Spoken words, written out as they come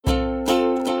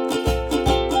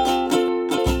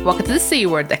Welcome to the C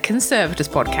Word, the Conservators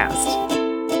podcast.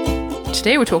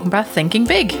 Today we're talking about thinking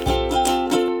big.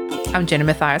 I'm Jenny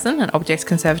Mathiasen, an objects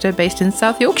conservator based in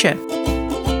South Yorkshire.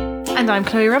 And I'm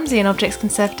Chloe Rumsey, an objects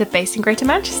conservator based in Greater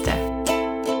Manchester.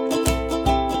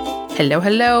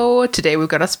 Hello. Today we've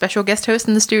got a special guest host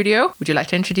in the studio. Would you like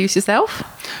to introduce yourself?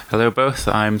 Hello both,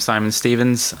 I'm Simon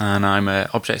Stevens and I'm an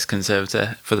objects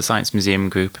conservator for the Science Museum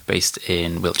Group based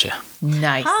in Wiltshire.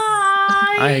 Nice.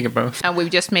 Hi both. And we've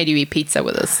just made you eat pizza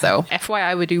with us, so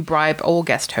FYI, we do bribe all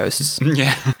guest hosts.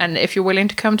 Yeah. And if you're willing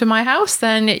to come to my house,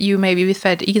 then you may be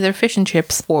fed either fish and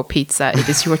chips or pizza. It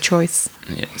is your choice.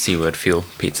 Yeah, C-word fuel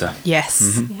pizza. Yes.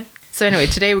 Mm-hmm. Yeah. So anyway,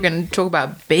 today we're going to talk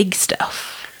about big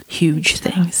stuff. Huge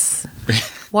things.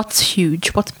 What's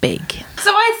huge? What's big?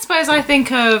 So I suppose I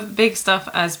think of big stuff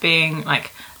as being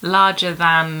like larger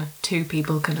than two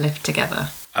people can live together.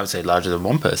 I would say larger than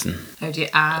one person. Oh dear.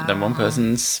 Than one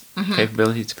person's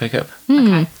capability to pick up.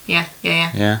 Okay. Yeah.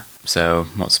 Yeah. So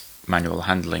what's manual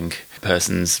handling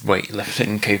person's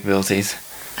weightlifting capabilities?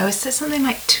 Oh, is there something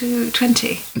like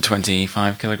 20?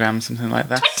 25 kilograms, something like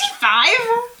that. 25?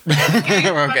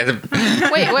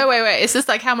 Wait. Is this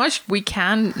like how much we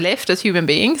can lift as human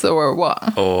beings or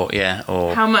what? Or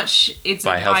How much it's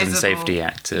by Health and advisable? Safety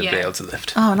Act to be able to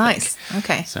lift. Oh, nice.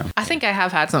 Okay. So, I think I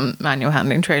have had some manual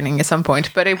handling training at some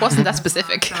point, but it wasn't that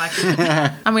specific.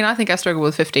 I mean, I think I struggle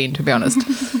with 15, to be honest,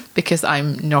 because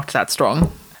I'm not that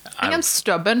strong. I think I'm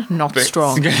stubborn, not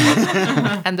strong.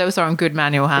 And those aren't good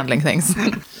manual handling things.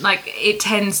 Like, it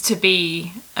tends to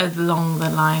be along the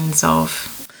lines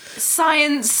of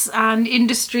science and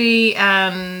industry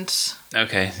and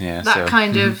okay, yeah. that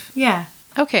kind of, yeah.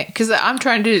 Okay, because I'm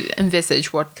trying to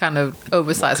envisage what kind of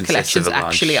oversized collections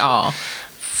actually are.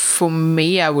 For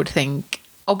me, I would think,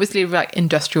 obviously, like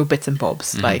industrial bits and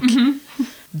bobs, like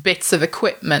bits of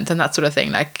equipment and that sort of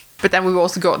thing. Like, but then we've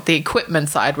also got the equipment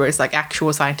side where it's like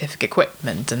actual scientific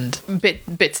equipment and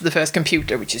bits of the first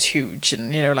computer, which is huge.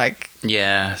 And, you know, like...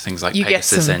 Yeah, things like you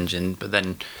Pegasus engine, but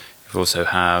then you also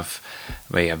have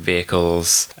where you have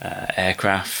vehicles,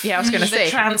 aircraft. Yeah, I was going to The say.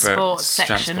 transport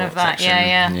section of that,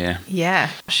 section, Yeah.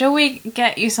 Shall we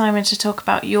get you, Simon, to talk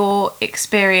about your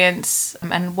experience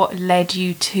and what led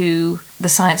you to the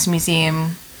Science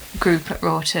Museum Group at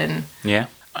Rawton? Yeah.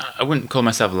 I wouldn't call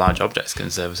myself a large objects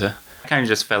conservator. I kind of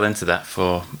just fell into that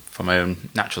for my own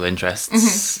natural interests.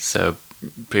 So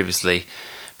previously,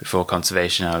 before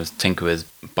conservation, I was tinker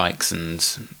with bikes and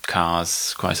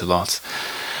cars quite a lot.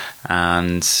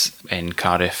 And in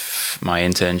Cardiff, my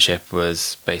internship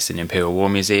was based in Imperial War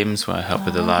Museums, where I helped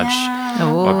with the large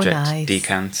object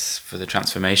decants for the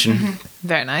transformation.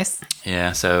 Very nice.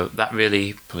 Yeah, so that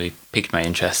really probably piqued my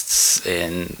interests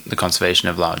in the conservation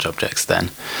of large objects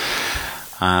then.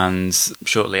 And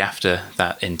shortly after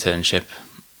that internship,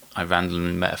 I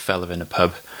randomly met a fella in a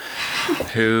pub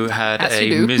who had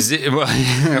a museum.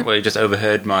 Well, he just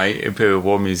overheard my Imperial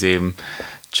War Museum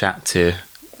chat to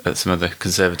some other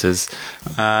conservators,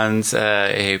 and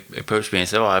he approached me and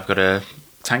said, "Oh, I've got a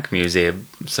tank museum."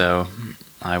 So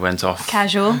I went off.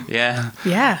 Casual. Yeah.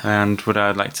 And would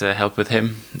I like to help with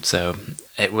him? So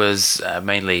it was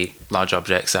mainly large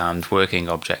objects and working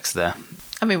objects there.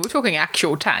 I mean, we're talking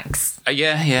actual tanks.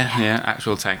 Yeah,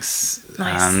 actual tanks.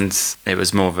 Nice. And it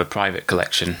was more of a private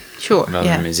collection. Sure, rather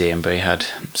than a museum, but he had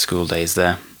school days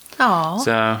there. Oh.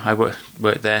 So I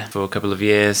worked there for a couple of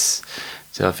years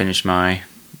till I finished my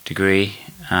degree,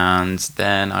 and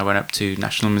then I went up to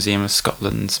National Museum of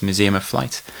Scotland's Museum of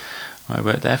Flight. I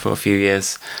worked there for a few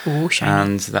years. Ooh, shiny.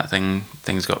 And that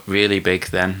things got really big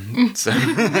then. So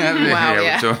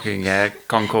we're talking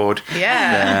Concorde,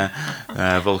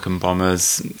 Vulcan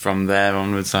bombers. From there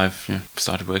onwards, I've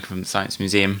started working from the Science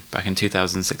Museum back in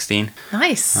 2016.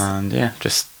 Nice. And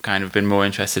just kind of been more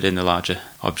interested in the larger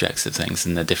objects of things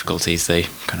and the difficulties they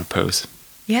kind of pose.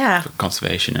 Yeah. For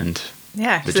conservation and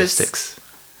 'cause logistics.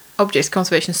 Objects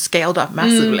conservation scaled up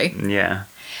massively. Yeah.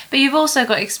 But you've also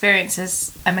got experience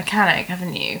as a mechanic,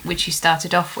 haven't you? Which you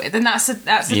started off with, and that's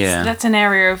an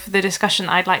area of the discussion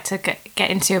I'd like to get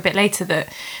into a bit later.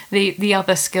 That the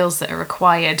other skills that are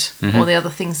required, or the other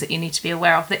things that you need to be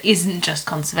aware of, that isn't just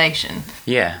conservation.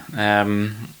 Yeah,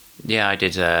 I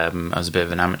did. I was a bit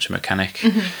of an amateur mechanic,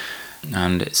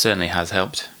 and it certainly has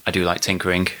helped. I do like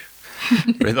tinkering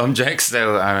with objects,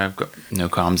 though I've got no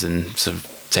qualms in sort of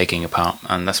taking apart,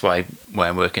 and that's why where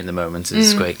I'm working at the moment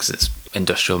is great because it's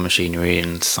industrial machinery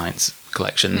and science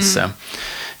collections. So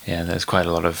yeah, there's quite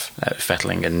a lot of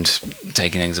fettling and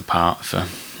taking things apart for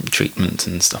treatment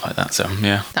and stuff like that. So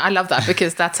yeah, I love that,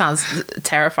 because that sounds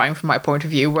terrifying from my point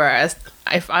of view. Whereas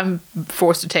if I'm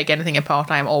forced to take anything apart,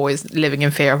 I'm always living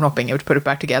in fear of not being able to put it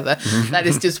back together. That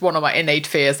is just one of my innate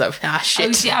fears of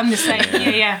shit. Oh, yeah, I'm the same.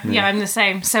 Yeah, I'm the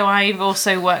same. So I've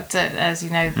also worked at, as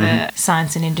you know, the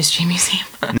Science and Industry Museum.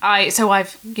 So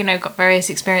I've got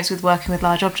various experience with working with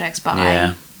large objects, but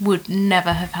I would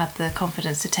never have had the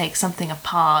confidence to take something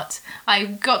apart. I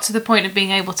got to the point of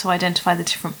being able to identify the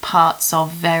different parts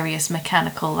of various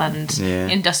mechanical and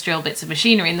industrial bits of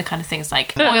machinery, and the kind of things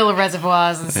like oil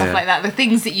reservoirs and stuff like that. The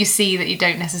things that you see that you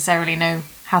don't necessarily know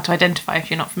how to identify if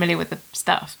you're not familiar with the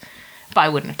stuff. But I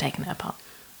wouldn't have taken it apart.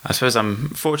 I suppose I'm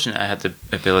fortunate I had the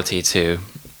ability to,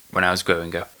 when I was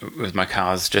growing up with my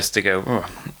cars, just to go, oh,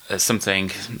 there's something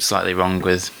slightly wrong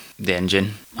with the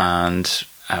engine, and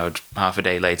I would, half a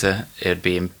day later, it'd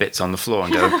be in bits on the floor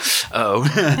and go, oh,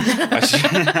 I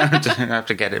have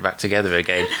to get it back together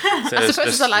again. So I suppose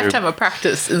it's a lifetime of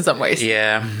practice in some ways.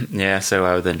 Yeah. So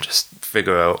I would then just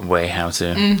figure out a way how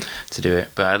to do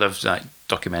it. But I loved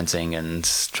documenting and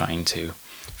trying to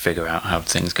figure out how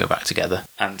things go back together.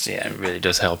 And yeah, it really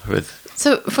does help with.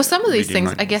 So for some of these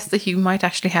things, I guess that you might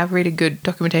actually have really good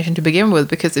documentation to begin with,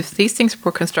 because if these things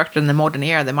were constructed in the modern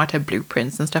era, they might have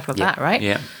blueprints and stuff like that, right?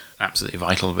 Yeah. Absolutely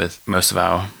vital. With most of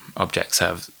our objects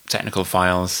have technical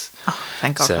files. Oh,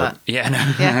 thank God for that. Yeah,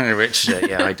 no, which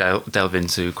I delve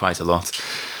into quite a lot.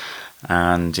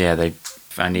 And yeah,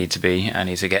 if I need to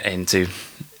get into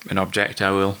an object,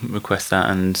 I will request that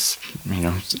and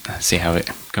see how it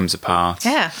comes apart.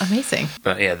 Yeah, amazing.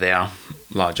 But yeah, they are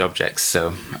large objects,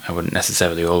 so I wouldn't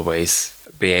necessarily always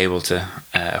be able to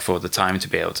afford the time to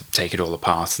be able to take it all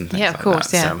apart and things like that. Yeah, of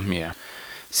course, yeah. So yeah.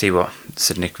 See what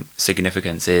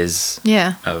significance is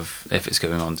of if it's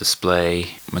going on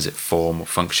display, was it form or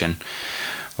function,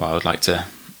 what I would like to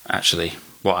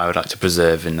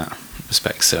preserve in that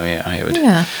respect. So yeah, I would.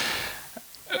 Yeah.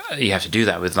 You have to do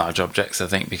that with large objects, I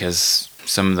think, because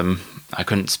some of them I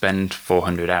couldn't spend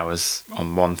 400 hours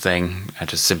on one thing. I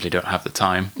just simply don't have the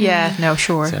time. Yeah, no,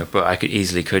 sure. So, but I could.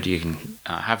 You can.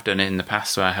 I have done it in the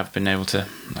past where I have been able to,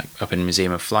 like up in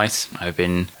Museum of Flight, I've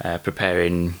been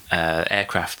preparing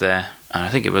aircraft there. And I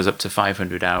think it was up to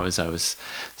 500 hours I was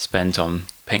spent on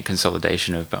paint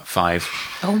consolidation of about 5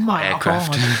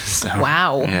 aircraft. So,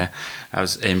 wow. Yeah. I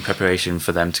was in preparation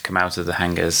for them to come out of the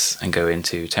hangars and go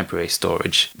into temporary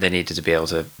storage. They needed to be able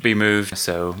to be moved,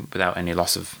 so without any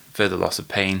further loss of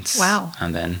paint. Wow.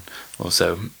 And then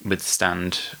also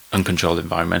withstand uncontrolled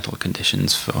environmental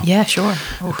conditions for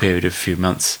a period of a few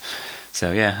months.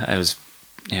 So yeah, it was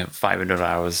 500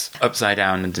 hours upside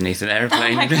down underneath an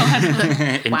airplane. Oh my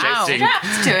God. Wow.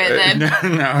 Strapped to it then.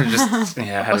 No, just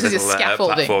had a little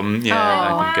platform.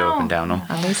 I can go up and down on.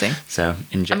 Amazing. So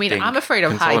injecting. I'm afraid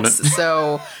of heights,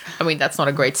 so that's not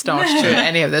a great start to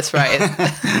any of this, right?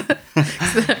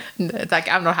 It's like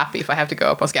I'm not happy if I have to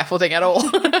go up on scaffolding at all.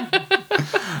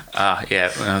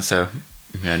 So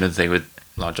another thing with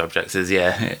large objects is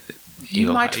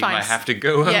you might have to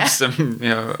go up some,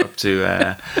 up to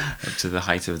the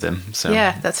height of them. So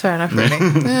yeah, that's fair enough,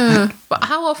 really. But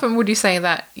how often would you say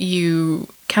that you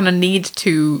kind of need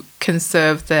to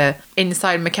conserve the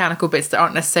inside mechanical bits that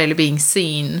aren't necessarily being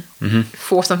seen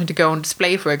for something to go on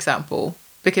display, for example?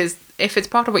 Because if it's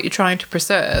part of what you're trying to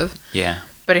preserve,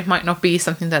 but it might not be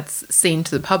something that's seen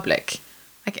to the public,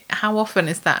 like how often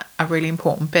is that a really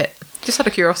important bit? Just out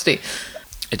of curiosity.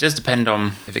 It does depend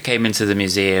on if it came into the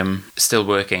museum still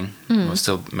working or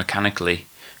still mechanically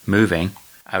moving.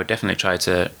 I would definitely try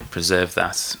to preserve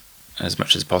that as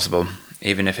much as possible,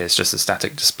 even if it's just a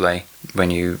static display.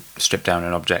 When you strip down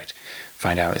an object,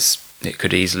 find out it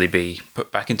could easily be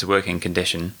put back into working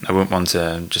condition. I wouldn't want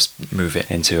to just move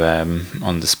it into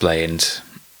on display and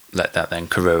let that then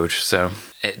corrode. So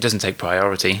it doesn't take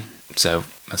priority. So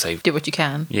I say do what you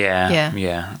can.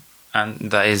 Yeah.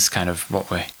 And that is kind of what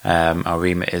our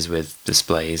remit is with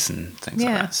displays and things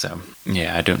like that. So,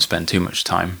 I don't spend too much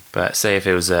time. But say if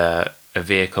it was a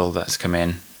vehicle that's come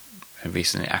in, a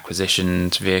recently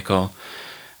acquisitioned vehicle,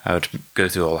 I would go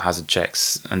through all hazard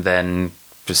checks, and then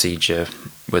procedure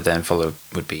would then follow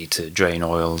would be to drain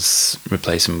oils,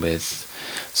 replace them with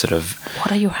sort of...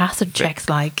 What are your hazard checks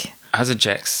like? Hazard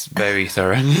checks, very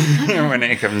thorough when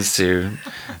it comes to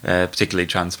particularly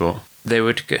transport. I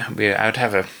would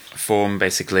have a form,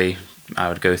 basically. I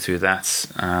would go through that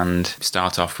and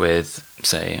start off with,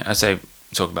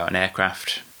 talk about an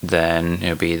aircraft, then it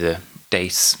would be the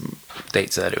dates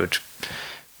that it would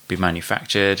be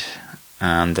manufactured,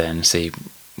 and then see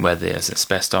whether there's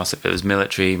asbestos. If it was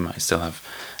military, you might still have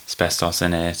asbestos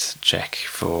in it, check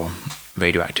for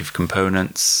radioactive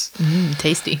components.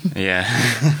 Tasty. Yeah.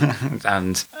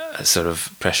 And sort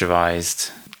of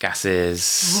pressurized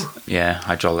gases,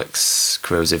 hydraulics,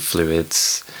 corrosive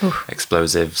fluids,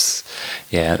 explosives.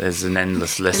 Yeah, there's an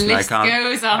endless list. The list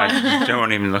goes on. I don't want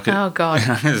to even look at. Oh God.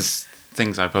 There's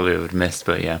things I probably would miss,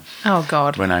 but yeah. Oh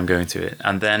God. When I'm going through it,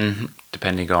 and then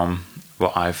depending on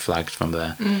what I've flagged from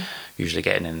there, usually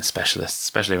getting in the specialists,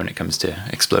 especially when it comes to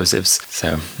explosives.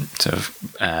 So sort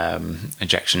of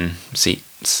ejection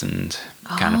seats and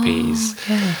canopies.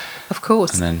 Yeah, of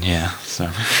course. And then so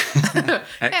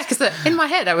because in my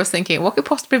head I was thinking, what could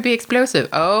possibly be explosive?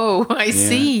 Oh, I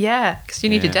see. Yeah, because you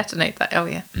need to detonate that. Oh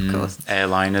yeah, of course.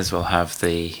 Airliners will have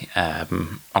the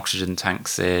oxygen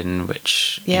tanks in,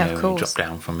 which of course. drop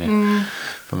down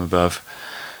from above.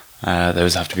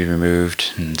 Those have to be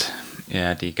removed and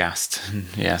degassed.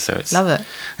 So it's love it.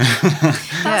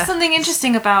 That's something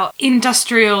interesting about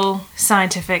industrial,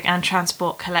 scientific and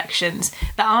transport collections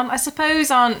that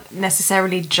aren't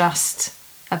necessarily just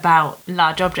about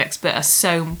large objects, but are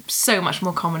so much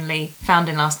more commonly found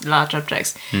in large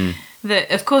objects.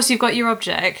 That of course you've got your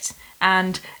object,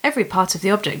 and every part of the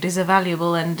object is a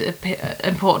valuable and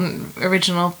important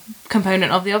original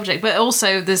component of the object, but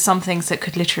also there's some things that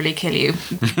could literally kill you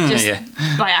just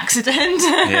by accident.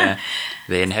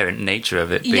 The inherent nature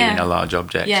of it being a large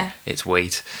object, its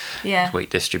weight, its weight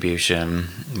distribution,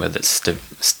 whether it's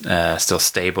still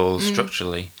stable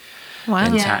structurally,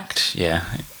 intact.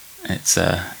 It's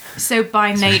so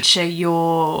by nature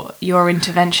your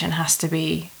intervention has to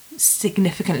be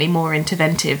significantly more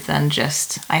interventive than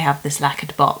just I have this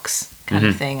lacquered box kind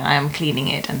of thing, I am cleaning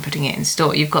it and putting it in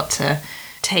store. You've got to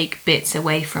take bits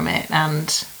away from it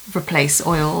and replace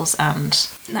oils and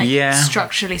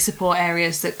structurally support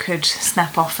areas that could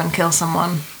snap off and kill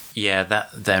someone. That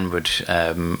then would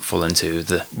fall into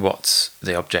what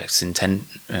the object's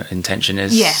intention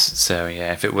is. So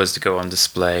if it was to go on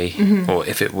display or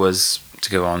if it was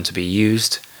to go on to be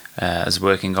used as a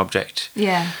working object.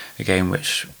 Again,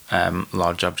 which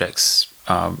large objects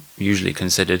are usually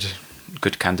considered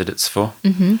good candidates for.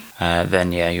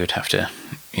 Then you would have to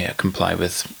comply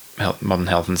with modern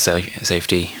health and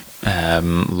safety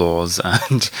laws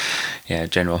and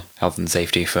general health and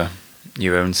safety for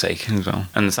your own sake as well.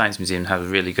 And the Science Museum has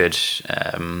really good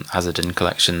hazard and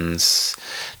collections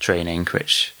training,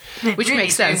 which really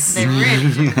makes sense. They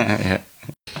really do.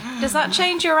 Does that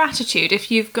change your attitude if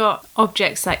you've got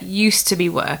objects that used to be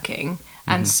working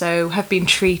and so have been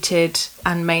treated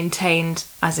and maintained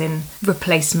as in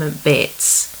replacement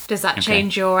bits? Does that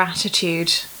change your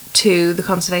attitude to the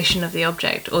conservation of the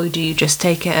object, or do you just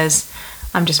take it as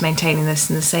I'm just maintaining this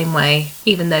in the same way,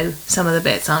 even though some of the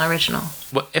bits aren't original?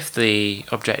 Well, if the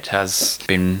object has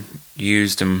been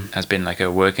used and has been like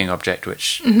a working object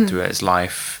which throughout its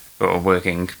life, or a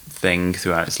working thing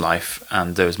throughout its life,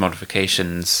 and those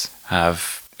modifications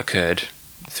have occurred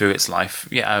through its life,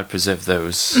 I would preserve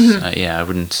those. I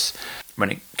wouldn't, when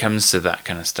it comes to that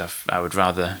kind of stuff, I would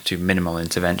rather do minimal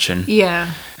intervention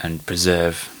and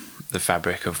preserve the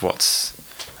fabric of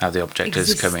how the object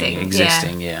is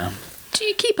existing. Do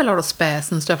you keep a lot of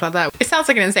spares and stuff like that? It sounds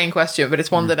like an insane question, but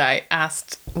it's one that I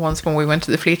asked once when we went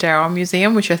to the Fleet Air Arm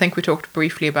Museum, which I think we talked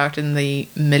briefly about in the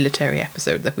military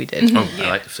episode that we did. I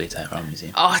like the Fleet Air Arm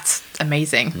Museum. Oh, it's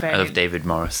amazing. I love David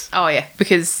Morris. Oh yeah,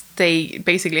 because they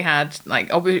basically had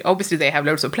obviously they have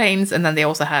loads of planes, and then they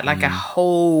also had a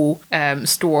whole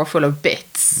store full of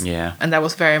bits. And that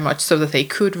was very much so that they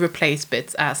could replace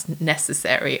bits as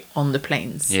necessary on the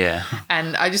planes.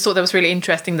 And I just thought that was really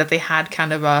interesting that they had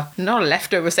kind of not a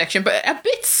leftover section, but a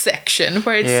bits section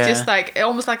where it's just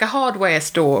almost like a hardware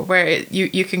store where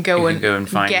you can go and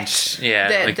find get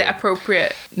the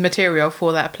appropriate material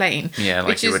for that plane.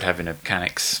 Like you would have in a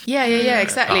mechanics.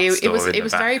 Exactly. It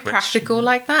was very practical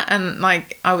like that, and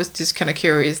I was just kind of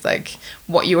curious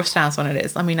what your stance on it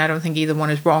is. I mean, I don't think either one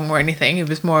is wrong or anything. It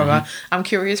was more of I'm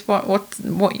curious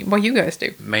what you guys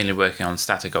do. Mainly working on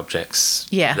static objects.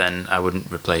 Then I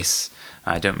wouldn't replace.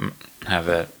 I don't have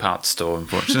a parts store,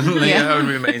 unfortunately. That would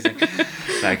be amazing.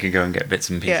 I could go and get bits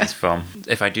and pieces from.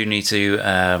 If I do need to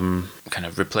kind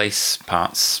of replace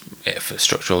parts for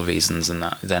structural reasons and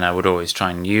that, then I would always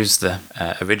try and use the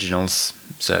originals.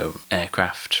 So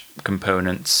aircraft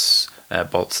components,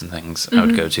 bolts and things, I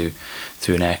would go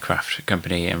through an aircraft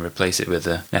company and replace it with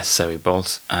the necessary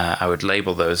bolts. I would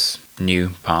label those new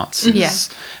parts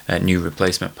as new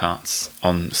replacement parts,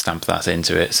 stamp that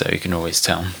into it so you can always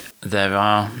tell. There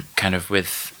are kind of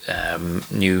with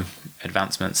new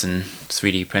advancements in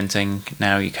 3D printing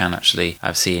now, you can actually,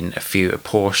 I've seen a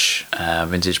Porsche,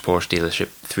 vintage Porsche dealership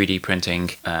 3D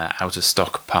printing out of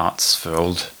stock parts for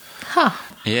old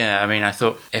Yeah, I mean, I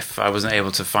thought if I wasn't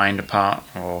able to find a part,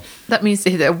 or that means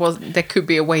there could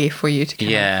be a way for you to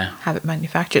kind of have it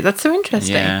manufactured. That's so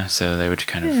interesting. Yeah, so they would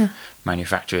kind of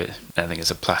manufacture it. I think it's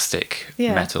a plastic,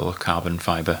 metal, carbon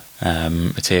fiber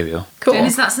material. Cool. And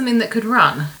is that something that could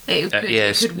run? It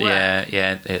could work.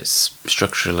 Yeah, it's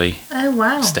structurally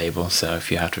stable. So if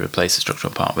you have to replace a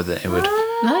structural part with it, it would.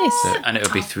 Nice. So, and it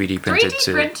would be 3D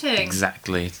printed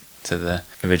exactly to the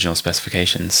original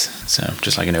specifications. So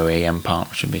just like an OEM part,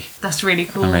 which would be that's really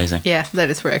cool. Amazing. Yeah, that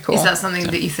is very cool. Is that something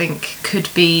that you think could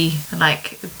be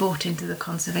like bought into the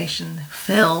conservation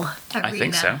fill arena? I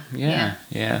think so. Yeah.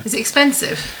 Is it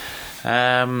expensive?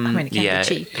 I mean, it can be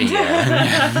cheap.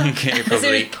 As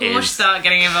soon as Porsche start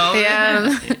getting involved.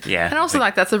 Yeah. And also,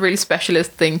 like, that's a really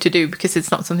specialist thing to do because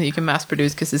it's not something you can mass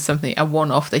produce because it's something, a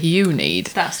one-off that you need.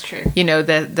 That's true. You know,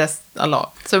 there's a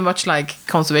lot. So much like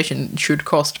conservation should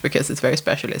cost because it's very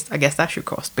specialist. I guess that should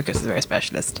cost because it's very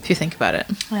specialist, if you think about it.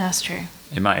 Yeah, that's true.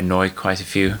 It might annoy quite a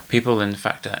few people, in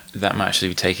fact, that might actually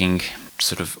be taking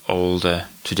sort of older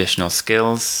traditional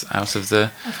skills out of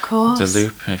the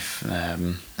loop. If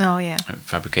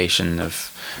fabrication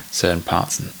of certain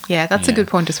parts. That's a good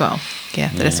point as well.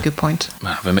 That is a good point.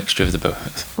 We'll have a mixture of the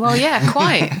both. Well, yeah,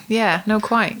 quite.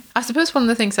 Quite. I suppose one of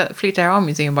the things at Fleet Air Arm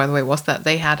Museum, by the way, was that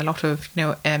they had a lot of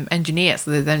engineers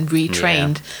that they then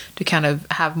retrained to kind of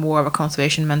have more of a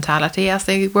conservation mentality as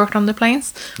they worked on the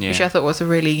planes, which I thought was a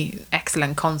really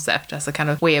excellent concept as a kind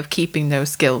of way of keeping those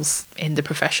skills in the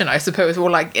profession, I suppose, or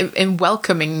like in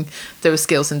welcoming those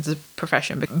skills into the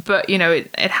profession. But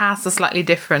it has a slightly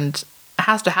different. It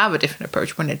has to have a different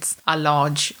approach when it's a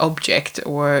large object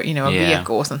or a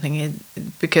vehicle or something,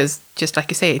 because just like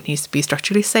you say, it needs to be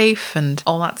structurally safe and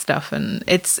all that stuff. And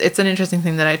it's an interesting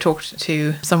thing that I talked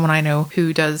to someone I know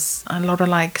who does a lot of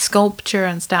like sculpture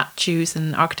and statues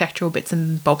and architectural bits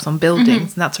and bobs on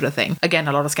buildings and that sort of thing. Again,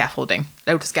 a lot of scaffolding,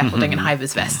 and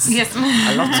high-vis vests. Yes.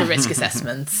 Lots of risk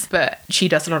assessments. But she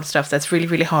does a lot of stuff that's really,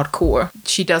 really hardcore.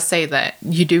 She does say that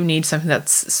you do need something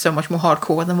that's so much more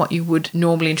hardcore than what you would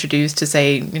normally introduce to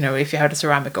say, if you had a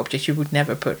ceramic object, you would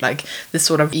never put like this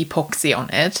sort of epoxy on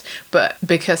it. But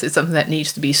because it's something that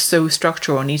needs to be so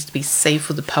structural or needs to be safe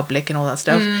for the public and all that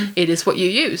stuff, it is what you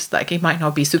use. Like, it might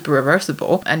not be super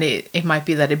reversible, and it might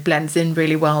be that it blends in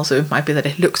really well, so it might be that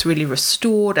it looks really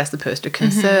restored as opposed to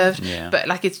conserved. But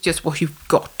like, it's just what you've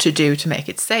got to do to make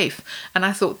it safe. And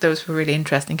I thought those were really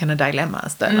interesting kind of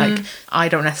dilemmas that like I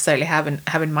don't necessarily have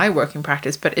in my working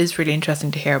practice, but is really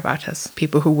interesting to hear about as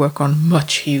people who work on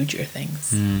much huger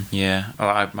things.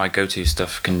 Well, my go-to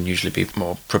stuff can usually be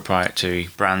more proprietary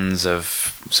brands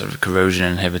of sort of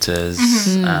corrosion inhibitors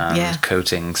and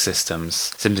coating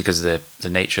systems, simply because of the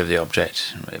nature of the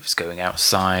object, if it's going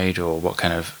outside or what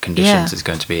kind of conditions it's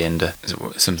going to be under.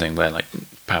 Something where like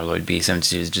paraloid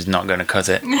B72 is just not going to cut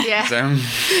it. So,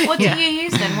 what do you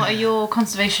use then? What are your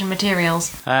conservation materials?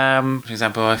 For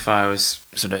example,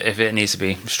 if it needs to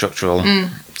be structural,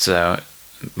 so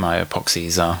my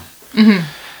epoxies are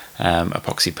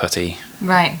epoxy putty.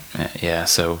 Right.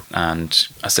 And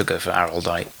I still go for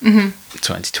Araldite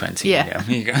 2020.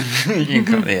 You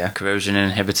got corrosion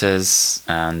inhibitors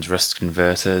and rust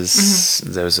converters.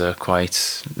 Those are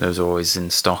always in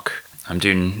stock. I'm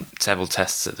doing several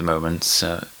tests at the moment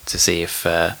to see if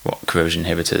what corrosion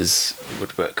inhibitors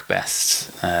would work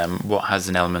best. What has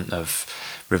an element of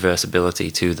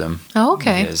reversibility to them. Oh,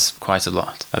 okay. Because quite a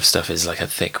lot of stuff is like a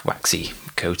thick, waxy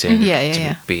coating.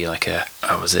 To be like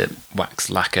wax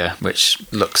lacquer, which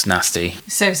looks nasty.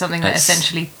 So something that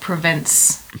essentially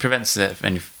prevents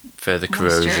any further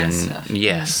corrosion.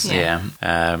 Yes, yeah.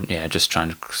 Just trying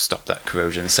to stop that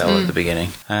corrosion cell at the beginning.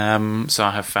 So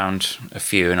I have found a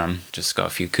few, and I've just got a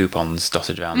few coupons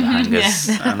dotted around the hangers,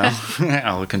 and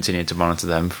I'll continue to monitor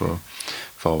them for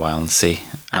a while and see.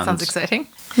 That sounds exciting.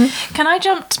 Can I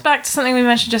jump back to something we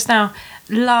mentioned just now?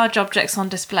 Large objects on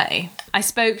display. I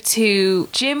spoke to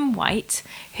Jim White,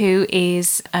 who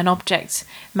is an object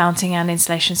mounting and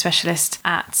installation specialist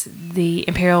at the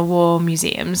Imperial War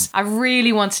Museums. I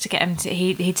really wanted to get him to,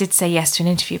 he did say yes to an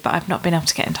interview, but I've not been able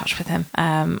to get in touch with him,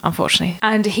 unfortunately.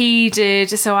 And he did,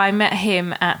 so I met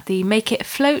him at the Make It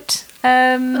Float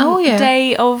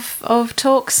day of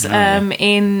talks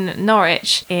in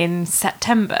Norwich in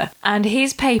September, and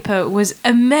his paper was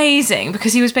amazing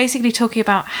because he was basically talking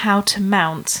about how to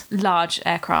mount large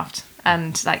aircraft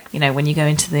And like, you know, when you go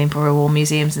into the Imperial War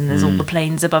museums and there's all the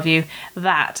planes above you,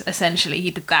 that essentially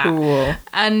he did that. Cool.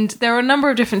 And there are a number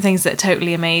of different things that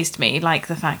totally amazed me, like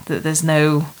the fact that there's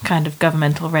no kind of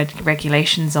governmental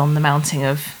regulations on the mounting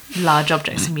of large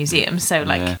objects in museums, so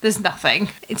like there's nothing.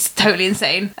 It's totally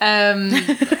insane.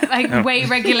 Like weight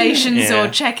regulations or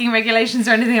checking regulations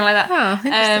or anything like that. Oh,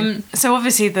 interesting. So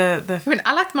obviously the I mean,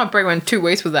 I liked my brain went two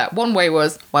ways with that. One way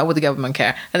was, why would the government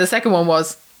care? And the second one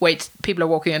was, wait, people are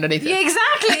walking underneath it. Yeah,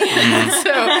 exactly.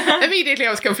 So immediately I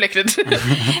was conflicted.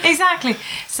 Exactly.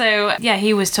 So yeah,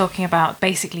 he was talking about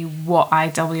basically what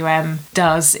IWM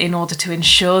does in order to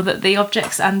ensure that the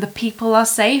objects and the people are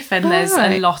safe, and there's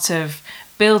a lot of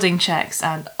building checks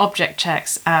and object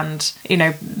checks, and you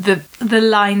know, the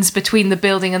lines between the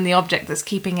building and the object that's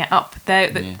keeping it up,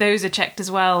 those are checked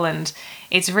as well, and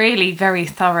it's really very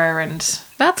thorough and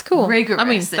that's cool. Rigorous. I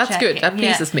mean, that's good. That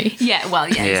pleases me. Yeah, well,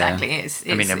 exactly. It's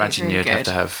I mean, imagine really you'd good. have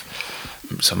to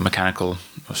have some mechanical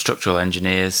or structural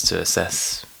engineers to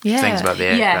assess things about the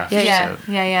aircraft.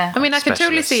 Yeah. I mean, I can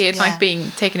totally see it like Yeah.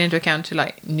 being taken into account to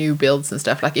like new builds and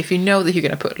stuff. Like if you know that you're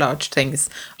going to put large things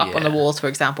up on the walls, for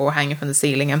example, or hanging from the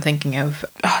ceiling. I'm thinking of,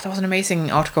 there was an amazing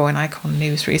article in Icon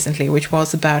News recently, which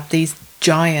was about these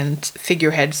giant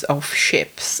figureheads of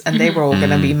ships, and they were all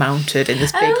going to be mounted in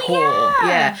this big hall.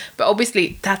 Yeah, but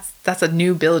obviously that's a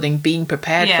new building being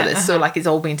prepared for this, so like it's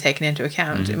all being taken into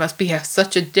account. It must be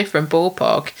such a different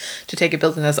ballpark to take a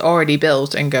building that's already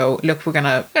built and go, look, we're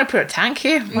gonna put a tank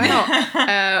here. Why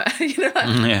not? You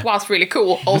know, whilst really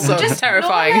cool, also Just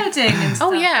terrifying. loading and stuff.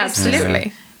 Oh yeah,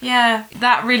 absolutely. Yeah,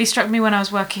 that really struck me when I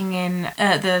was working in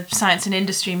the Science and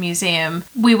Industry Museum.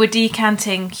 We were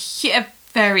decanting a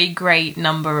very great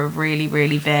number of really,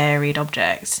 really varied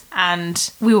objects.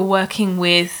 And we were working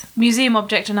with museum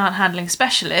object and art handling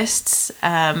specialists,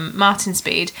 Martin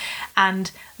Speed,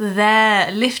 and their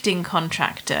lifting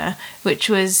contractor, which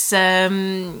was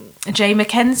Jay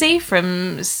Mackenzie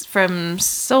from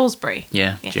Salisbury.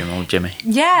 Yeah, old Jimmy.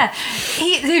 Yeah,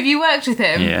 have you worked with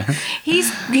him? Yeah.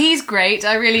 He's great.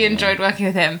 I really enjoyed working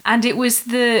with him. And it was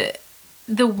the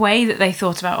way that they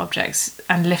thought about objects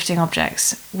and lifting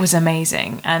objects was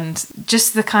amazing, and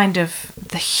just the kind of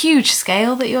the huge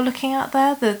scale that you're looking at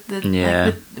there.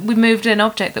 We moved an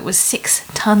object that was 6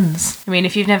 tons. I mean,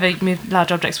 if you've never moved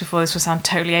large objects before, this will sound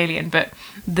totally alien, but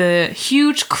the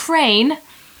huge crane.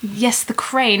 Yes, the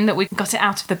crane that we got it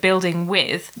out of the building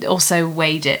with also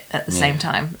weighed it at the same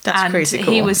time. That's crazy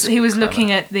cool. He was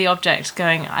looking at the object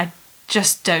going, I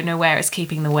just don't know where it's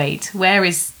keeping the weight. Where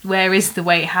is the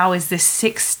weight? How is this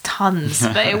 6 tons?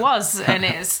 But it was, and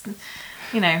it's,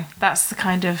 you know, that's the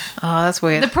kind of that's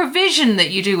weird. the provision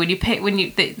that you do when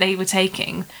they were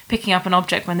picking up an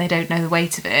object when they don't know the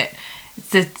weight of it.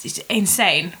 It's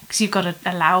insane, because you've got to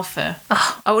allow for.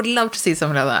 I would love to see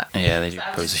something like that. Yeah, they do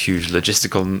pose a huge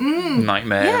logistical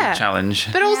nightmare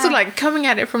challenge. But also, like, coming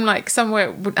at it from like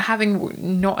somewhere,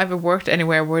 having not ever worked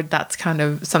anywhere where that's kind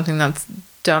of something that's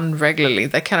done regularly,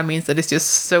 that kind of means that it's just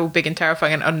so big and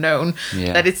terrifying and unknown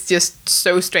that it's just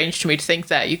so strange to me to think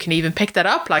that you can even pick that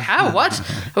up. Like, how? What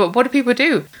do people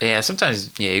do? Yeah,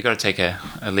 sometimes you've got to take a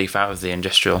leaf out of the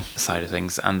industrial side of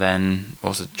things, and then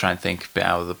also try and think a bit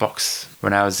out of the box.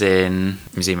 When I was in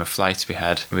Museum of Flight, we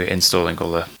were installing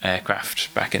all the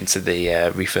aircraft back into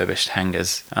the refurbished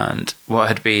hangars, and what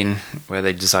had been where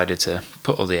they decided to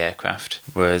put all the aircraft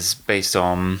was based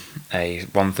on a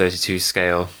 132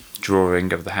 scale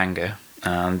drawing of the hangar,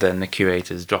 and then the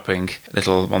curators dropping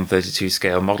little 132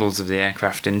 scale models of the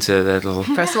aircraft into their little...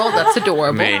 First of all, that's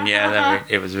adorable. I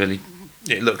mean,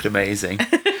 it looked amazing.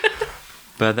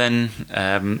 But then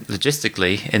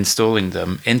logistically installing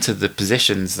them into the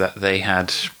positions that they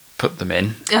had put them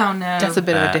in. Oh no, that's a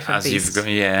bit of a different beast.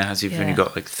 You've only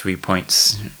got like 3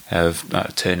 points of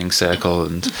turning circle,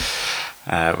 and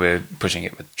we're pushing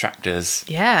it with tractors.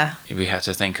 Yeah. We had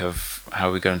to think of how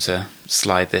we're going to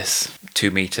slide this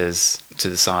 2 meters to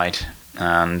the side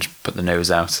and put the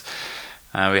nose out.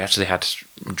 We actually had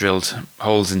drilled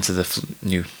holes into the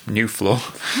new floor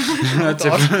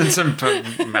to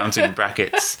put mounting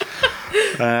brackets.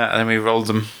 And then we rolled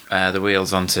the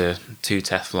wheels onto 2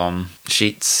 Teflon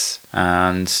sheets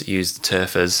and used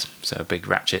turfers, so big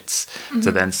ratchets,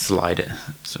 to then slide it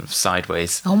sort of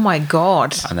sideways. Oh my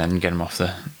God. And then get them off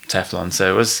the Teflon.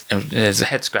 So it was a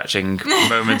head-scratching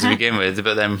moment to begin with,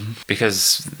 but then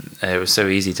because it was so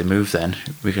easy to move then,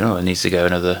 we could, it needs to go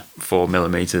another 4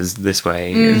 millimeters this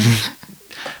way.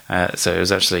 So it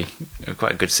was actually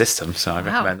quite a good system. So I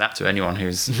recommend that to anyone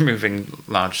who's moving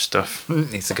large stuff.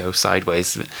 It needs to go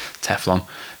sideways. Teflon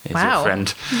is your friend.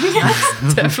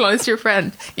 Teflon is your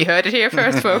friend. You heard it here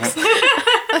first, folks.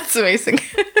 That's amazing.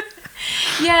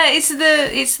 Yeah,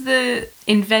 it's the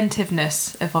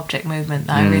inventiveness of object movement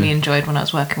that I really enjoyed when I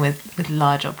was working with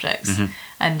large objects,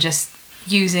 and just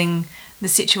using the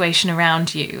situation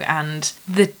around you, and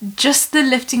the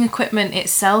lifting equipment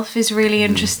itself is really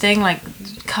interesting, like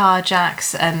car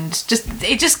jacks, and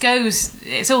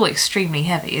it's all extremely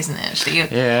heavy, isn't it? Actually,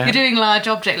 you're doing large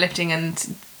object lifting,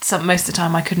 and most of the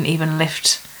time I couldn't even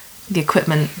lift the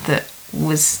equipment that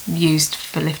was used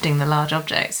for lifting the large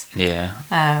objects.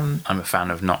 I'm a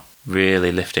fan of not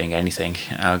really lifting anything.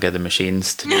 I'll get the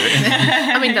machines to do it.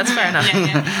 I mean, that's fair enough.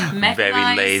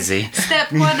 Very lazy.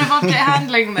 Step one of object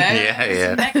handling, though.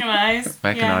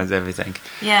 Mechanise everything.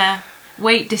 Yeah.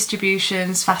 Weight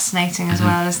distribution's fascinating as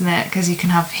well, isn't it? Because you can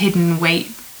have hidden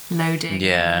weight loading.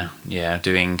 Yeah.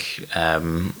 Doing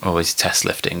always test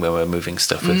lifting where we're moving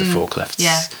stuff with the forklifts.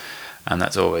 Yeah. And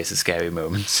that's always a scary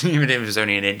moment, even if it's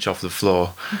only an inch off the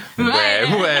floor. Right.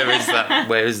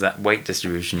 Where is that weight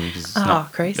distribution? Because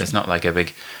crazy! It's not like a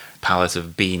big pallet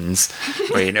of beans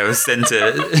where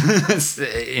centre.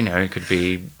 It could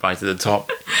be right at the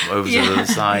top, over to the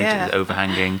side,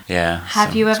 overhanging. Yeah.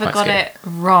 Have you ever got it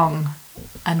wrong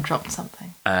and dropped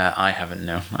something? I haven't.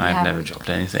 No, I've never dropped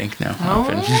anything. No.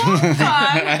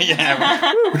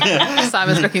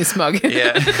 Simon's looking smug.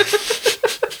 Yeah.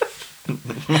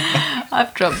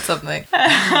 I've dropped something.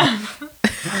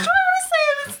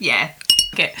 Yeah.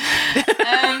 Okay.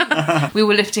 We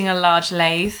were lifting a large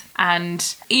lathe,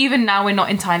 and even now we're not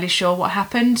entirely sure what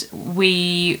happened.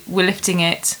 We were lifting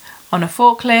it on a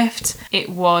forklift. It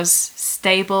was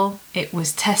stable. It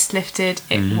was test lifted.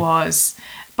 It was...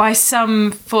 By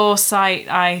some foresight,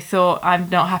 I thought, I'm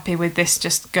not happy with this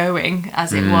just going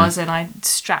as it was, and I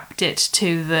strapped it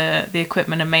to the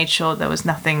equipment and made sure there was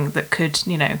nothing that could,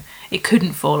 it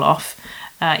couldn't fall off,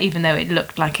 even though it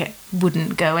looked like it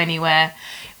wouldn't go anywhere.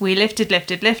 We lifted,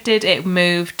 it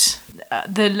moved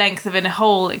the length of a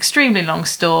whole extremely long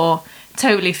store,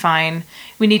 totally fine.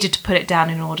 We needed to put it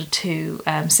down in order to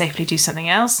safely do something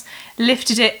else.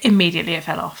 Lifted it, immediately it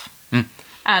fell off.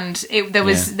 And there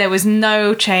was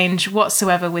no change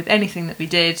whatsoever with anything that we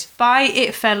did.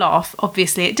 It fell off.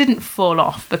 Obviously, it didn't fall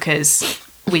off because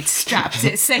we'd strapped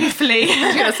it safely. I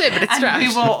was going to say, but it's strapped. And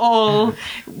we were all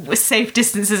safe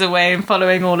distances away and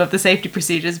following all of the safety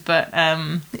procedures. But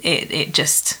it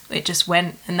just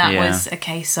went, and that was a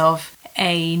case of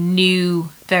a new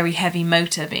very heavy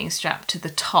motor being strapped to the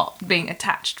top, being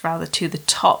attached rather to the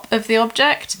top of the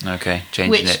object. Okay,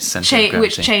 changing its centre of gravity.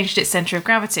 Which changed its centre of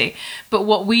gravity. But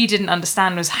what we didn't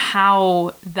understand was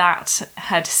how that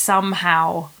had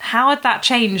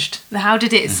changed? How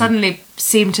did it suddenly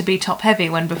seem to be top heavy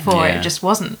when before it just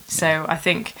wasn't? So I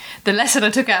think the lesson I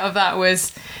took out of that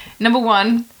was, number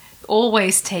one,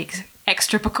 always take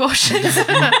extra precautions.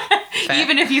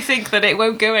 Even if you think that it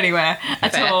won't go anywhere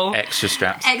at all. Extra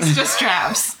straps.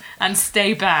 And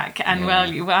stay back. And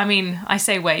I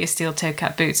say wear your steel toe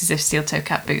cap boots as if steel toe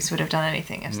cap boots would have done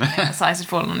anything if the size had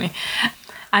fallen on you.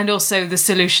 And also the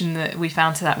solution that we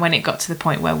found to that, when it got to the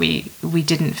point where we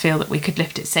didn't feel that we could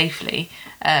lift it safely,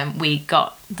 we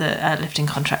got the lifting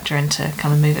contractor in to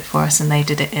come and move it for us, and they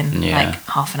did it in like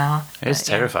half an hour. It's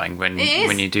terrifying when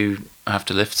you do have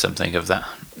to lift something of that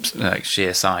like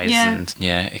sheer size, and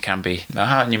it can be a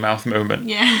heart in your mouth moment.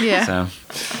 So,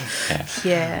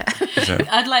 So.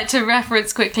 I'd like to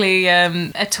reference quickly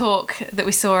a talk that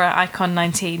we saw at Icon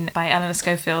 19 by Eleanor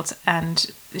Schofield, and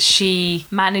she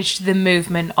managed the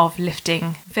movement of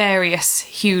lifting various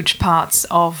huge parts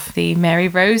of the Mary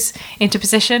Rose into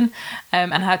position,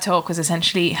 and her talk was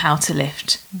essentially how to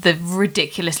lift the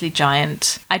ridiculously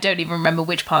giant, I don't even remember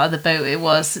which part of the boat it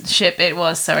was, but it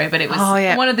was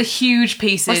one of the huge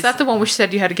pieces. Was that the one which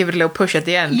said you had to give it a little push at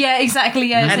the end? Yeah, exactly,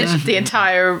 yeah. And the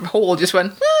entire hall just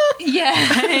went...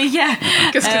 Yeah.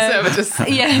 Because conservatives.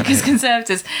 Because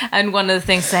conservatives. And one of the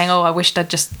things saying, I wished I'd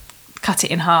just cut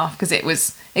it in half, because it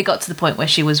got to the point where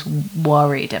she was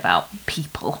worried about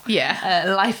people.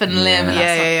 Life and limb.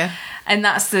 Yeah. And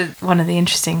that's one of the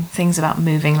interesting things about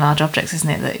moving large objects, isn't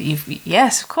it? That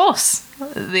yes, of course,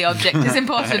 the object is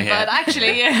important, but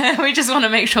actually, we just want to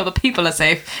make sure the people are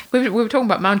safe. We were talking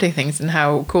about mounting things and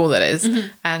how cool that is.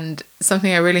 And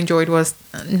something I really enjoyed was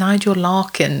Nigel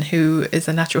Larkin, who is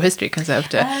a natural history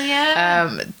conservator.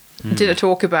 did a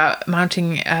talk about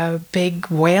mounting a big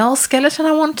whale skeleton,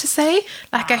 I want to say.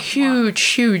 Like a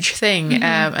huge thing.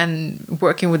 And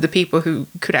working with the people who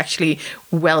could actually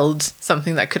weld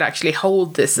something that could actually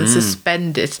hold this and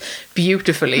suspend it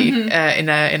beautifully in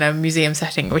a museum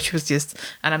setting, which was just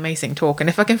an amazing talk. And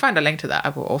if I can find a link to that, I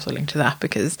will also link to that,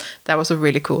 because that was a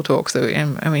really cool talk. So,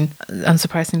 I mean,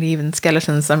 unsurprisingly, even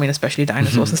skeletons, I mean, especially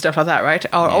dinosaurs and stuff like that, right,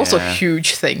 are also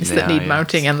huge things that need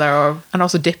mounting, and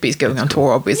also Dippy's going on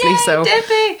tour, obviously. Yay, so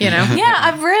Dippy! You know, yeah,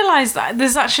 I've realised that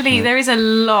there is a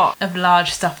lot of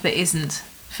large stuff that isn't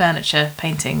furniture,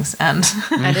 paintings, and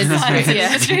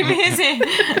history museum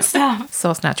stuff.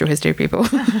 Source natural history, people.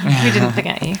 We didn't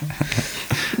forget you.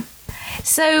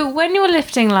 So when you're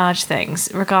lifting large things,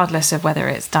 regardless of whether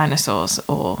it's dinosaurs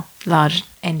or large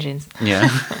engines,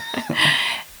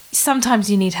 sometimes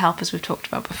you need help, as we've talked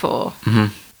about before.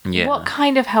 Yeah. What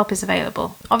kind of help is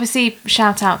available? Obviously,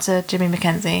 shout out to Jimmy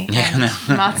Mackenzie and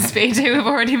Martin Speed, who we've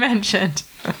already mentioned.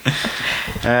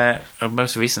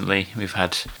 Most recently, we've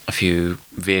had a few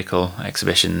vehicle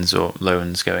exhibitions or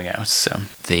loans going out. So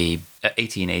the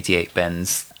 1888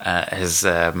 Benz has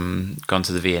gone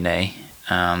to the V&A,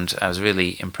 and I was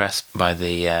really impressed by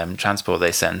the transport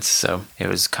they sent. So it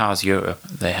was Cars Europe.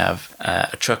 They have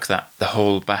a truck that the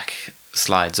whole back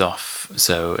slides off,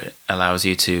 so it allows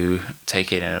you to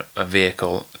take in a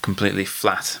vehicle completely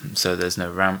flat, so there's no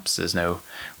ramps, there's no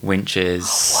winches,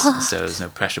 so there's no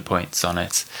pressure points on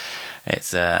it.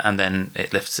 It's and then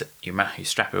it lifts it, you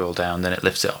strap it all down, then it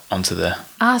lifts it onto the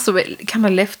so it kind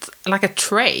of lifts like a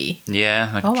tray.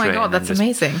 Like oh a tray, my god, that's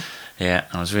amazing. Yeah,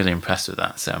 I was really impressed with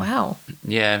that. So wow.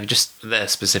 Yeah, just there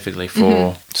specifically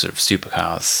for sort of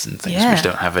supercars and things which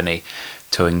don't have any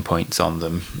towing points on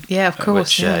them. Yeah, of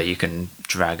course. Which you can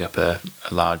drag up a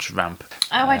large ramp.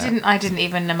 Oh, I didn't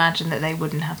even imagine that they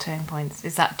wouldn't have towing points.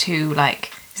 Is that too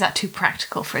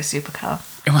practical for a supercar?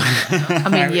 I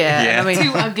mean,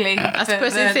 too ugly. I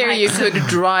suppose in theory you could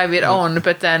drive it on,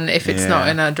 but then if it's not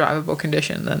in a drivable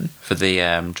condition, then for the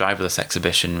driverless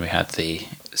exhibition we had the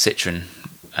Citroen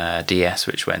DS,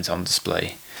 which went on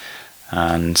display.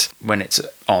 And when it's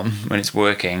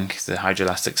working, the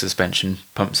hydroelastic suspension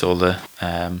pumps all the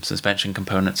suspension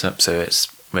components up, so it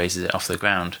raises it off the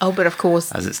ground. Oh, but of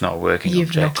course, as it's not a working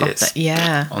object, it's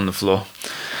on the floor.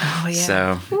 Oh, yeah.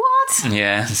 So what?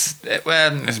 Yeah, it's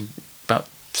about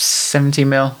 70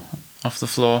 mil off the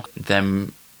floor.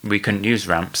 Then we couldn't use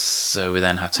ramps, so we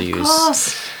then had to use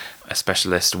a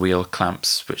specialist wheel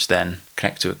clamps, which then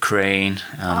connect to a crane,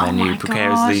 and then you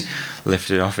precariously lift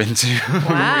it off into.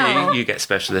 Wow. you get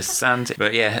specialists,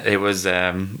 but yeah, it was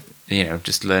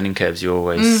just learning curves. You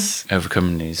always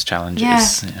overcome these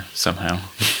challenges somehow.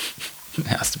 It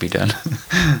has to be done.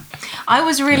 I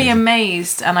was really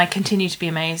amazed, and I continue to be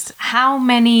amazed, how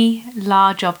many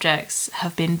large objects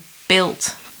have been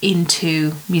built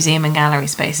into museum and gallery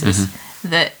spaces.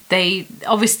 That they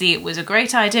obviously, it was a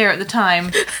great idea at the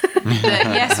time that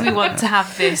yes, we want to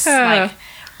have this like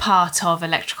part of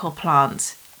electrical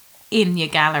plant in your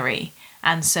gallery,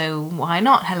 and so why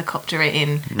not helicopter it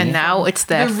in? And now it's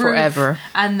there forever,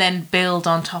 and then build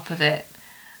on top of it.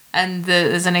 And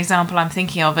there's an example I'm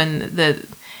thinking of, and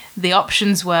the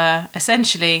options were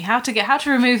essentially how to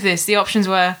remove this. The options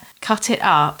were cut it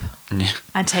up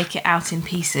and take it out in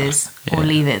pieces, or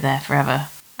leave it there forever.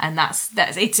 And that's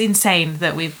it's insane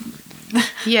that we've.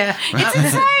 Yeah, it's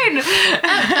insane.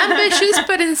 Ambitious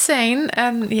but insane,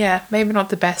 and maybe not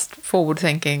the best forward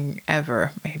thinking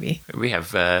ever. Maybe we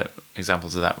have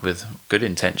examples of that with good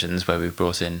intentions, where we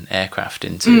brought in aircraft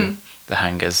into the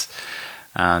hangars,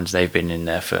 and they've been in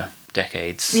there for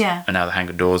decades. Yeah, and now the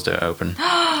hangar doors don't open.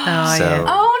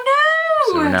 Oh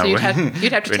no! So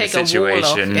you'd have to take a wall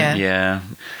off. Yeah.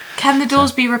 Can the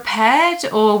doors be repaired,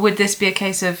 or would this be a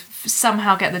case of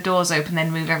somehow get the doors open,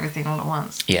 then move everything all at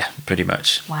once? Yeah, pretty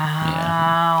much. Wow.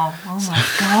 Yeah. Oh my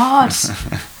god.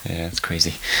 Yeah, it's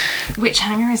crazy. Which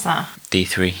hangar is that?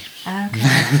 D3.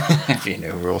 Okay. If you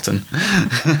know Rawton.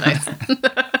 Nice.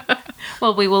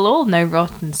 Well, we will all know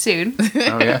Rawton soon.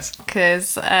 Oh, yes.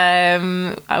 Because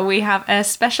we have a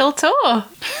special tour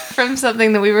from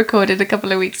something that we recorded a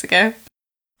couple of weeks ago.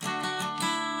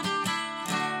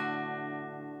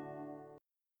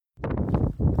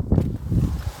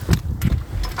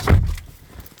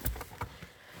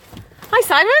 Hi,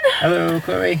 Simon. Hello,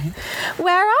 Chloe.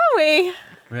 Where are we?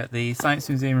 We're at the Science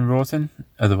Museum in Rawton,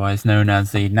 otherwise known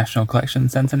as the National Collection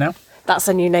Centre now. That's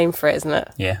a new name for it, isn't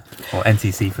it? Yeah, or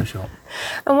NTC for short.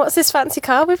 And what's this fancy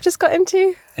car we've just got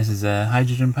into? This is a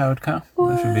hydrogen-powered car,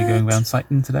 which will be going around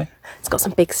Cyton today. It's got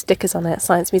some big stickers on it,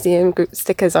 Science Museum group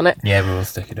stickers on it. Yeah, we'll all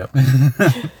stick it up.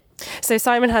 So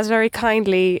Simon has very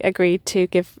kindly agreed to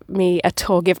give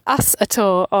us a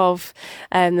tour of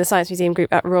the Science Museum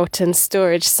Group at Wroughton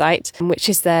storage site, which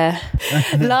is their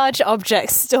large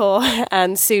object store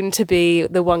and soon to be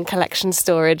the one collection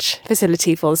storage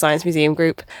facility for the Science Museum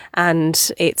Group.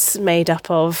 And it's made up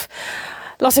of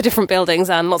lots of different buildings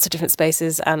and lots of different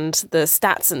spaces, and the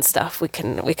stats and stuff we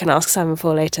can ask Simon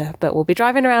for later. But we'll be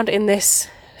driving around in this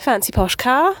fancy posh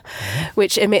car,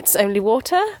 which emits only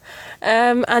water,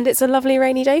 and it's a lovely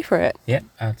rainy day for it. Yeah,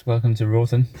 welcome to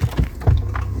Wroughton.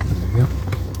 There we go.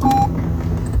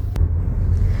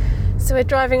 So we're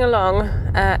driving along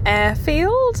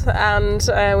airfield, and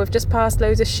we've just passed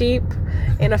loads of sheep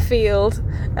in a field,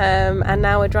 and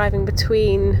now we're driving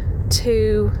between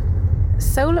two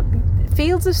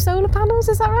fields of solar panels.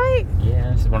 Is that right?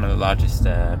 Yeah, this is one of the largest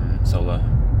solar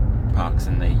parks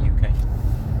in the UK.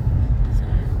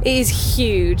 It is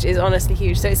huge, it's honestly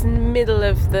huge. So it's in the middle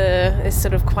of this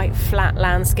sort of quite flat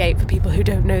landscape for people who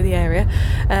don't know the area,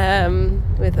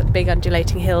 with big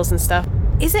undulating hills and stuff.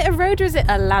 Is it a road or is it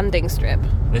a landing strip?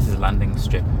 This is a landing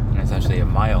strip, and it's actually a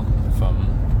mile from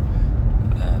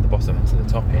the bottom to the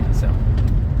top here. So.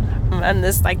 And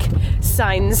there's like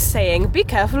signs saying, be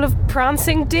careful of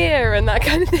prancing deer and that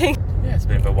kind of thing. Yeah, it's a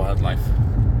bit of a wildlife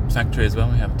sanctuary as well.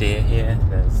 We have deer here,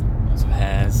 there's lots of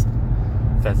hares,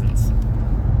 pheasants.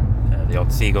 The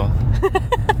odd seagull.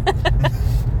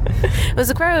 There's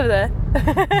a crow over there.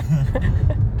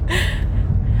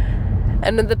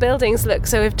 And the buildings look,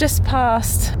 so we've just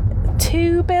passed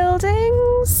 2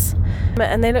 buildings,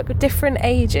 and they look different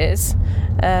ages.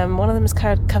 One of them is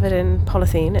covered in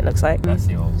polythene, it looks like. That's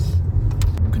the old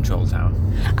control tower.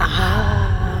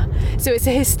 Ah, so it's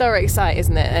a historic site,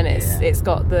 isn't it? And it's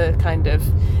got the kind of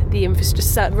the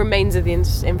remains of the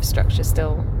infrastructure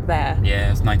still there.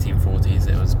 Yeah, it's 1940s.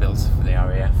 It was built for the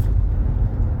RAF.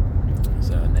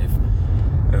 So they've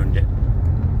owned it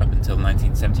up until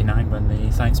 1979 when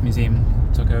the Science Museum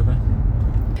took over.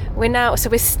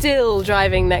 We're still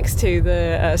driving next to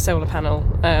the solar panel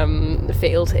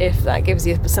field, if that gives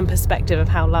you some perspective of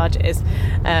how large it is.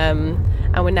 And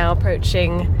we're now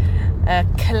approaching a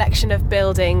collection of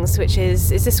buildings, which is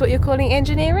this what you're calling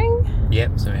engineering?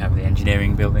 Yep, so we have the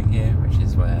engineering building here, which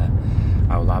is where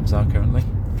our labs are currently.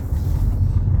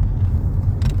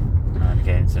 And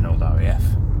again, it's an old RAF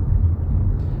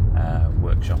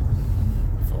workshop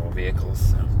for vehicles,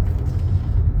 so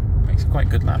makes a quite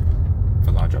good lab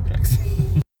for large objects.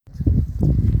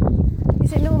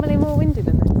 Is it normally more windy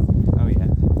than this? Oh yeah.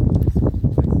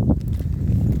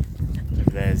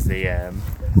 There's the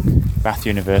Bath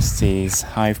University's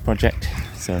Hive project,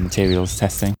 so materials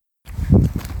testing.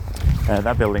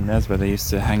 That building there's where they used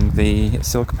to hang the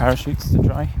silk parachutes to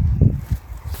dry.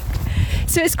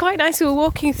 So it's quite nice. We're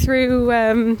walking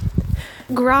through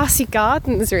grassy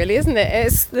gardens, really, isn't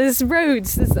it? There's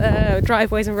roads, there's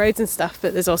driveways and roads and stuff,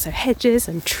 but there's also hedges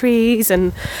and trees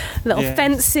and little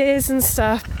fences and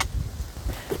stuff.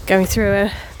 Going through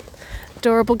a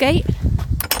adorable gate.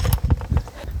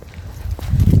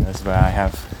 That's where I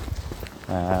have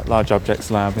large objects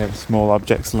lab, we have a small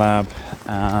objects lab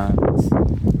and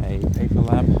a paper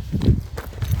lab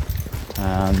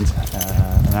and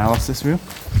analysis room.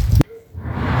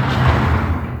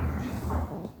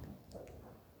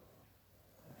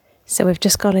 So we've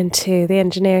just gone into the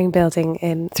engineering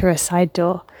building through a side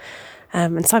door,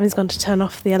 and Simon's gone to turn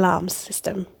off the alarm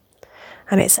system,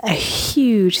 and it's a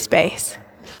huge space.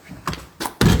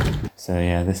 So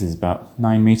yeah, this is about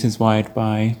 9 metres wide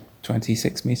by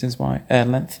 26 metres wide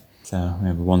length. So we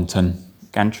have a 1-ton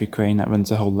gantry crane that runs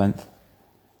the whole length.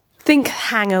 Think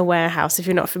hangar warehouse if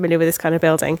you're not familiar with this kind of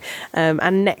building.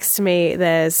 And next to me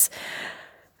there's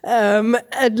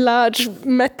a large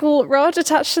metal rod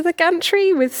attached to the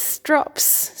gantry with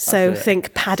straps. So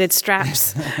think padded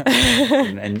straps.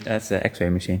 And that's an X-ray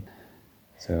machine.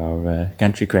 So our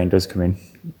gantry crane does come in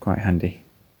quite handy.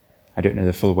 I don't know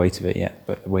the full weight of it yet,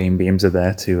 but the weighing beams are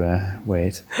there to weigh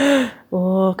it.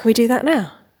 Or can we do that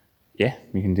now? Yeah,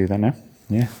 we can do that now.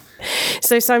 Yeah.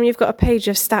 So Simon, you've got a page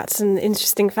of stats and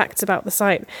interesting facts about the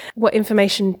site. What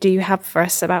information do you have for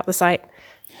us about the site?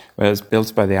 Well, it was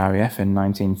built by the RAF in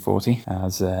 1940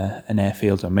 as an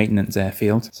airfield or maintenance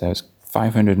airfield. So it's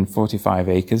 545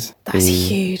 acres. That's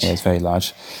huge. Yeah, it's very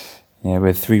large. Yeah,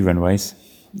 with 3 runways.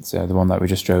 So the one that we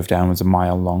just drove down was a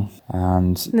mile long.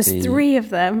 And there's 3 of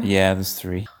them? Yeah, there's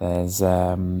 3. There's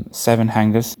 7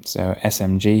 hangars. So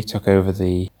SMG took over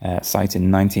the site in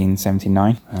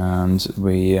 1979. And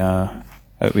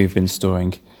we've been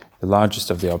storing the largest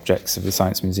of the objects of the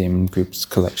Science Museum Group's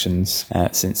collections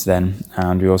since then.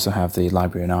 And we also have the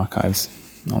library and archives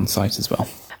on site as well.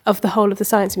 of the whole of the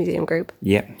Science Museum group?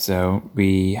 Yeah, so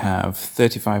we have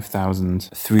 35,000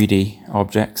 3D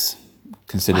objects,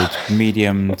 considered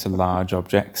medium to large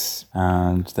objects,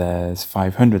 and there's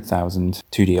 500,000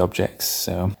 2D objects,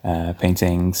 so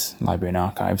paintings, library and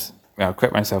archives. I'll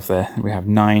correct myself there. We have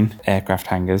 9 aircraft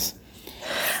hangars.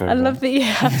 I love that you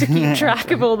have to keep track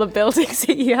of all the buildings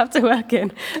that you have to work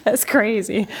in. That's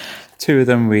crazy. 2 of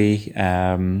them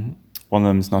one of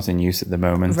them's not in use at the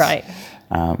moment. Right.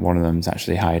 One of them's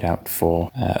actually hired out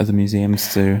for other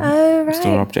museums to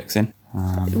store objects in.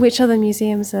 Which other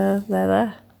museums are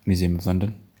there? Museum of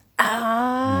London.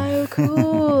 Oh,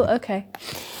 cool. Okay.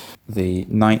 The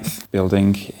 9th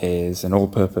building is an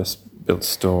all-purpose built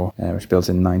store, which was built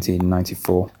in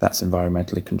 1994. That's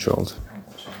environmentally controlled.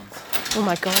 Oh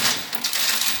my God.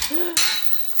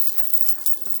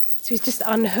 So he's just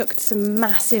unhooked some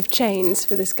massive chains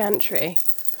for this gantry.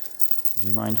 Do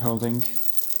you mind holding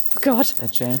God. a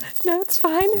chain? No, it's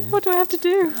fine. Yeah. What do I have to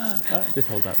do? Just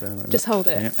hold that there. Just hold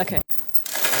it? Yeah. Okay.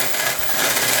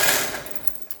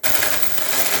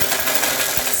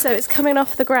 So it's coming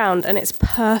off the ground and it's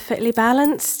perfectly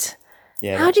balanced.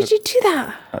 Yeah. How did you do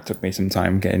that? That took me some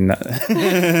time getting that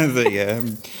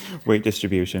the weight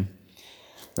distribution.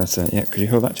 That's yeah. Could you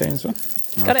hold that chain as well?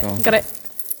 Got it.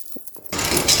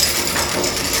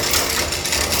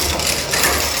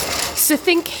 So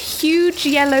think huge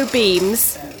yellow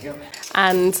beams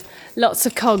and lots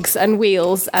of cogs and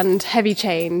wheels and heavy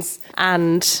chains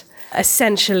and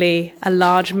essentially a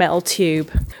large metal tube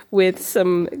with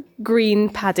some green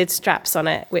padded straps on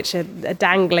it, which are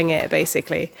dangling it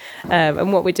basically.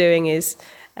 And what we're doing is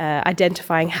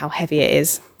identifying how heavy it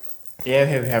is. Yeah,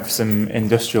 here we have some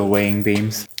industrial weighing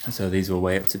beams. So these will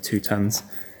weigh up to 2 tons.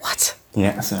 What?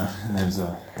 Yeah, so those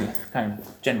are the kind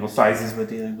of general sizes we're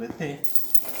dealing with here.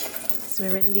 So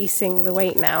we're releasing the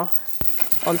weight now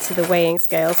onto the weighing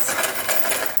scales.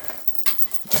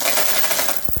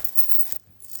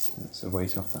 That's the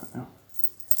weight off that now.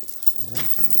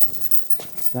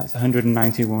 That's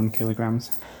 191 kilograms.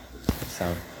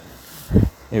 So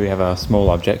here we have our small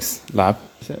objects lab.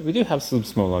 So we do have some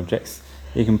small objects.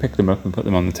 You can pick them up and put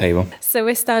them on the table. So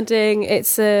we're standing,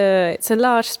 it's a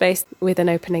large space with an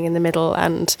opening in the middle,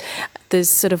 and there's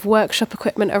sort of workshop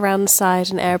equipment around the side,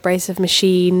 an air abrasive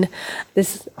machine.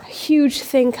 There's a huge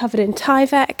thing covered in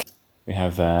Tyvek. We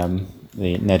have the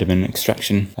Nederman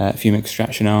extraction, fume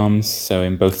extraction arms, so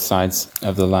in both sides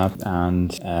of the lab,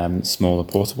 and smaller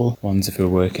portable ones if we're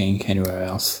working anywhere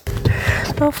else.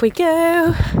 Off we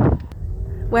go.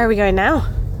 Where are we going now?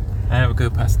 We'll go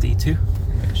past D2.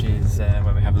 Which is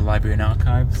where we have the library and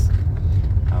archives,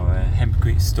 our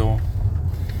hempcrete store,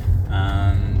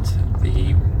 and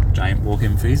the giant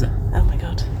walk-in freezer. Oh my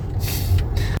God.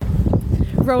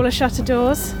 Roller shutter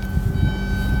doors.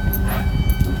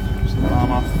 Just the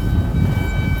alarm off.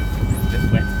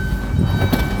 Just wet.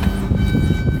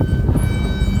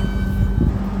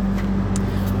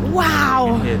 Wow!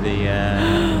 You can hear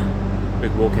the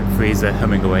big walk-in freezer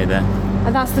humming away there.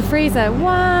 And that's the freezer.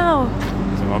 Wow!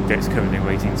 Some objects currently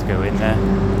waiting to go in there.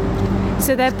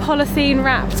 So they're polythene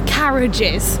wrapped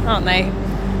carriages, aren't they?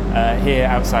 Here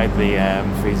outside the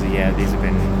freezer, yeah, these have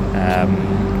been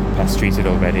pest treated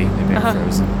already. They've been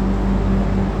frozen.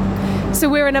 So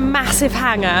we're in a massive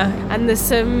hangar, and there's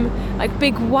some like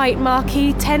big white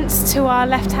marquee tents to our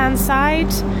left-hand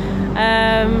side.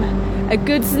 A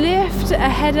goods lift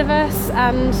ahead of us,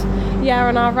 and yeah,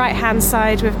 on our right-hand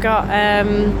side we've got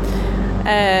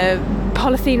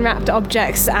polythene wrapped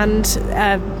objects, and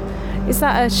is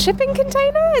that a shipping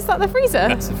container? Is that the freezer?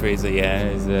 That's the freezer, yeah.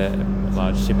 It's a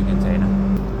large shipping container.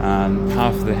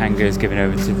 Half of the hangar is given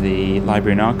over to the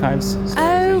library and archives. So there's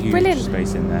a huge brilliant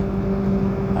space in there.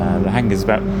 The hangar is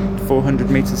about 400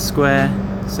 metres square,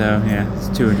 so yeah, it's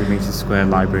 200 metres square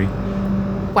library.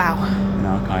 Wow. And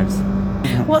archives.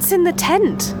 What's in the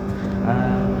tent?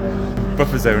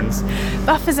 Buffer zones.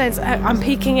 Buffer zones. I'm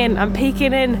peeking in.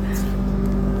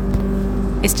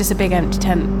 It's just a big empty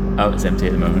tent. Oh, it's empty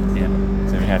at the moment, yeah.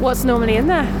 So we have What's normally in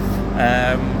there?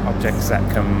 objects that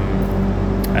come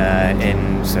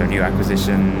in, so new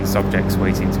acquisitions, objects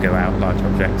waiting to go out, large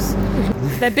objects.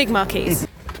 They're big marquees.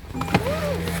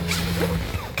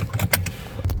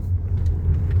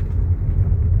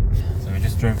 So we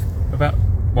just drove about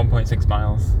 1.6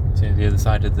 miles to the other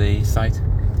side of the site,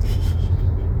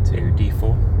 to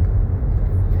D4.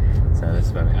 So this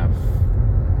is where we have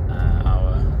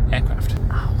our aircraft.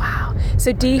 Oh, wow.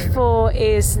 So D4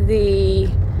 is the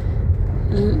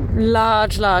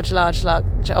large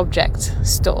object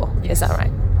store, yes. Is that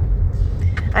right?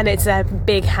 And it's a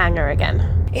big hangar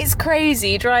again. It's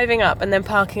crazy driving up and then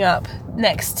parking up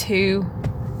next to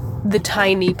the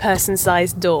tiny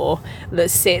person-sized door that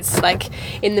sits like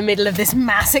in the middle of this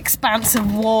mass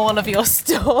expansive wall of your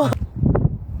store.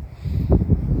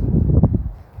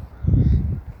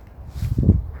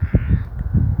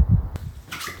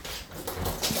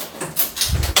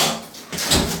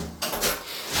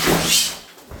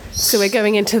 So we're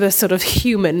going into the sort of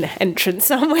human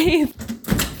entrance, aren't we?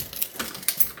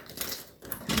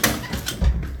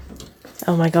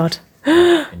 Oh my god.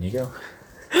 In you go.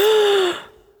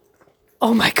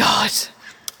 Oh my god.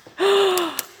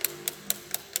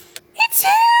 It's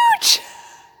huge!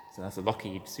 So that's a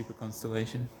Lockheed Super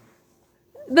Constellation.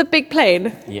 The big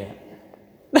plane. Yeah.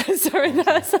 Sorry,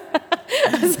 that's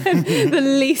the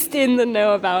least in the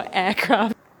know about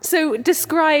aircraft. So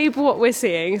describe what we're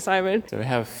seeing, Simon. So we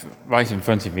have right in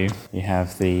front of you, you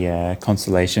have the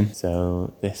Constellation.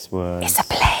 So this was... It's a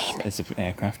plane. It's an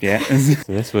aircraft, yeah.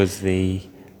 So this was the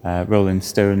Rolling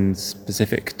Stones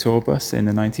Pacific tour bus in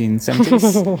the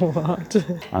 1970s. What?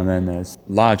 And then there's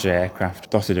larger aircraft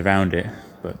dotted around it,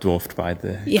 but dwarfed by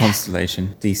the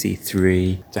Constellation.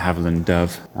 DC-3, de Havilland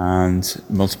Dove, and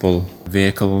multiple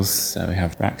vehicles. So we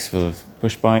have racks full of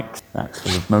push bikes, racks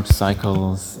full of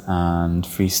motorcycles, and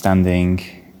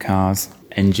freestanding cars,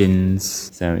 engines.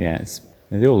 So yeah,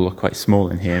 they all look quite small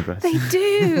in here, but They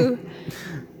do.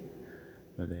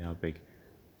 but they are big.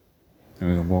 And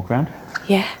we're going to walk around.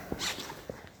 Yeah.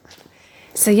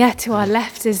 So yeah, to our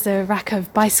left is the rack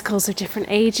of bicycles of different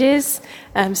ages,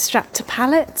 strapped to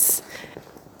pallets.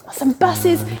 Some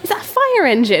buses. Is that a fire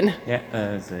engine? Yeah,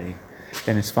 there's a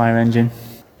Dennis fire engine,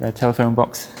 a telephone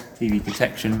box, TV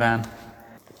detection van.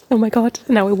 Oh my god.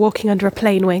 Now we're walking under a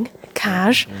plane wing.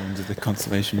 Cash. Under the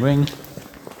Constellation wing.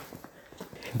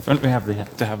 In front we have the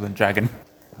de Havilland Dragon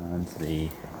and the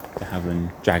de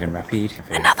Havilland Dragon Rapide.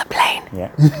 Another plane.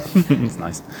 Yeah, it's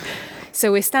nice.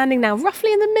 So we're standing now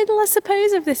roughly in the middle, I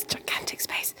suppose, of this gigantic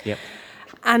space. Yep.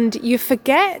 And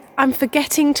I'm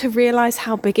forgetting to realise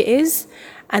how big it is.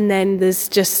 And then there's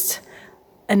just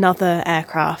another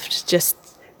aircraft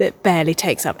that barely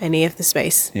takes up any of the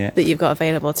space that you've got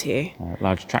available to you.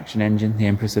 Large traction engine, the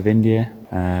Empress of India.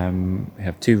 We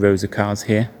have 2 rows of cars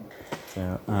here.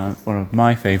 So one of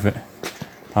my favourite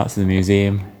parts of the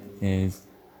museum is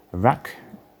a rack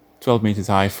 12 metres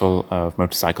high full of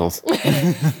motorcycles.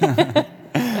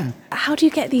 How do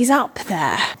you get these up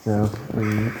there? So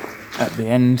at the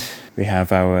end we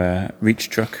have our reach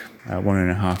truck, a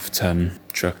 1.5 ton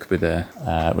truck with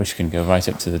which can go right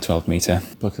up to the 12 metre,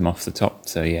 plug them off the top.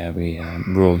 So yeah,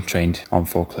 we're all trained on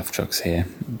forklift trucks here.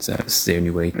 So it's the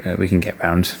only way we can get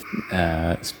around.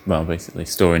 Basically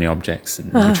storing the objects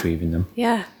and retrieving them.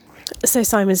 Yeah. So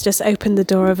Simon's just opened the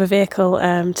door of a vehicle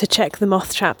to check the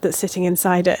moth trap that's sitting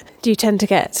inside it. Do you tend to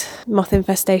get moth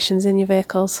infestations in your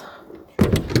vehicles?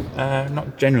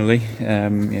 Not generally.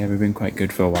 We've been quite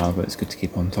good for a while, but it's good to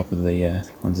keep on top of the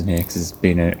ones in here because it's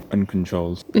been an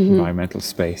uncontrolled environmental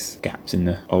space, gaps in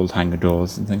the old hangar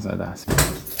doors and things like that.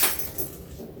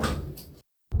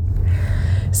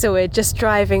 So we're just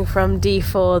driving from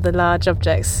D4, the large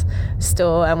objects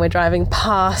store, and we're driving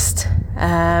past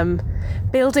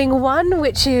Building 1,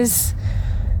 which is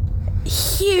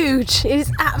huge. It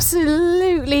is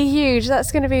absolutely huge.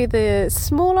 That's going to be the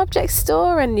small object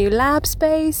store and new lab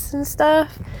space and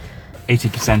stuff.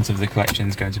 80% of the collection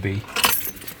is going to be,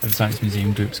 the Science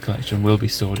Museum Group's collection will be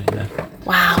stored in there.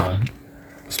 Wow. So,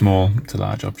 small to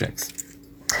large objects.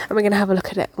 And we're going to have a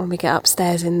look at it when we get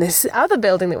upstairs in this other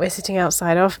building that we're sitting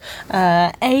outside of.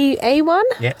 A1?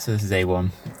 Yeah, so this is A1.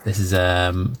 This is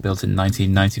built in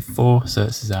 1994, so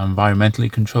this is our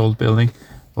environmentally controlled building.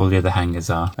 All the other hangars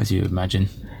are, as you imagine,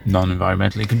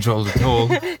 non-environmentally controlled at all.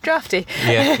 Drafty.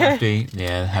 Yeah, drafty.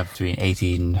 Yeah, have between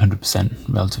 80 and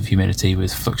 100% relative humidity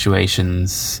with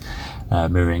fluctuations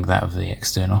mirroring that of the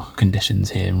external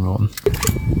conditions here in Rawton.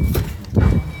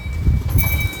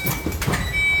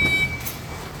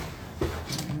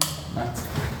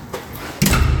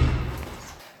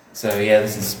 So yeah,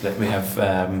 this is split. We have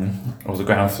all the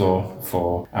ground floor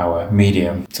for our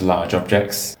medium to large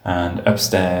objects, and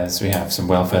upstairs we have some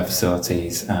welfare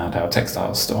facilities and our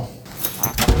textiles store.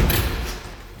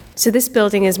 So this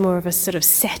building is more of a sort of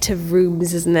set of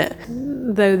rooms, isn't it?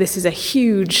 Though this is a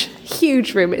huge,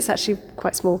 huge room, it's actually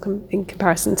quite small in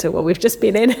comparison to what we've just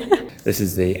been in. This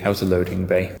is the outer loading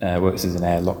bay. Works as an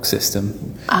airlock system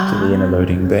to the inner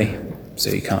loading bay. So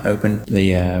you can't open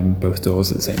the both doors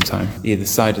at the same time. Either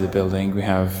side of the building we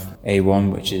have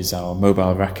A1, which is our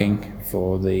mobile racking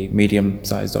for the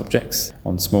medium-sized objects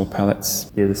on small pallets.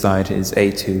 The other side is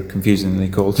A2, confusingly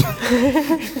called.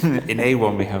 In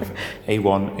A1 we have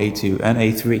A1, A2 and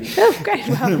A3. Oh, great.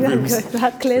 Well,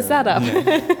 that clears that up.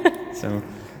 Yeah. So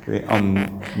In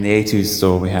the A2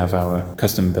 store, we have our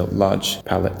custom-built large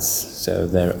pallets, so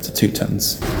they're up to 2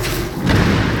 tons.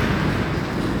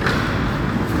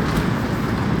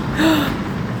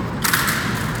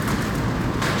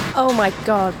 Oh my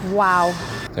god, wow.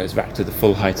 So it's back to the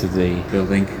full height of the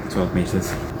building, 12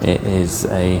 metres. It is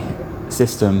a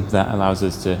system that allows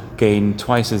us to gain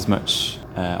twice as much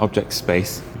object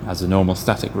space as a normal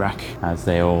static rack, as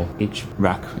each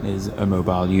rack is a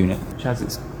mobile unit, which has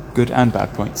its good and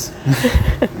bad points.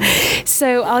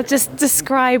 So I'll just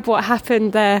describe what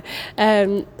happened there.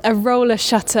 A roller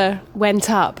shutter went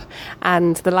up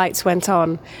and the lights went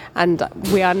on, and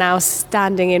we are now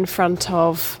standing in front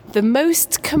of the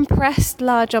most compressed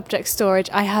large object storage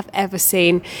I have ever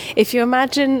seen. If you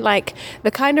imagine like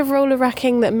the kind of roller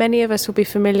racking that many of us will be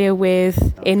familiar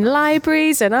with in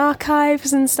libraries and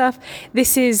archives and stuff,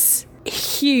 this is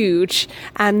huge,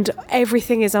 and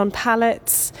everything is on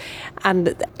pallets,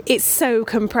 and it's so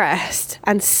compressed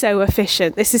and so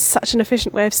efficient. This is such an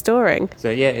efficient way of storing. So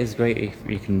yeah, it's great if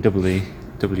you can double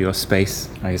your space.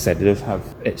 Like I said, it does have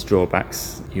its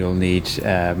drawbacks. You'll need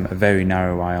a very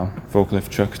narrow aisle forklift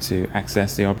truck to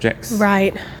access the objects.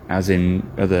 Right. As in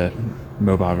other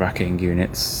mobile racking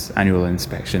units, annual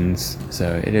inspections,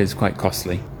 so it is quite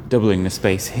costly. Doubling the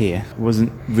space here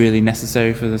wasn't really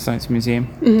necessary for the Science Museum.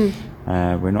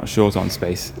 Mm-hmm. We're not short on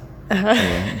space.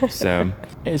 So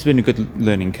it's been a good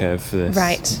learning curve for this.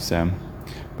 Right. So,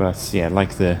 but yeah,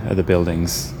 like the other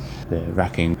buildings, the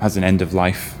racking has an end of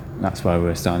life. That's why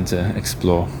we're starting to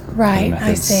explore right,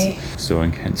 methods, I see.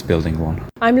 storing, hence building one.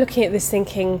 I'm looking at this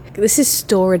thinking, this is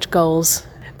storage goals,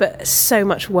 but so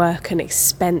much work and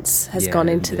expense has gone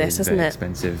into this, hasn't it?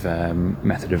 Expensive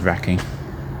method of racking.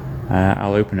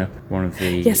 I'll open up one of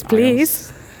the yes, please.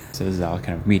 aisles. So these are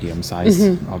kind of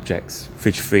medium-sized objects.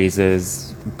 Fridge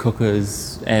freezers,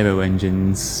 cookers, aero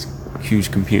engines, huge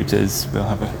computers. We'll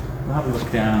have a look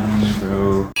down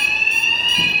through.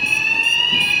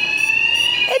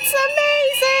 It's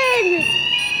amazing!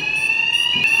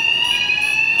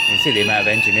 You can see the amount of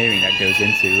engineering that goes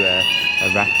into a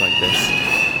rack like this.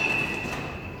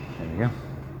 There we go.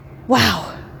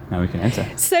 Wow. Now we can enter.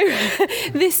 So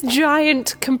this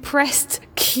giant compressed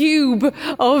cube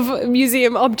of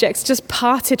museum objects just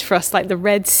parted for us like the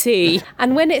Red Sea.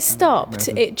 And when it stopped,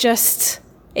 it just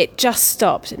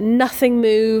stopped. Nothing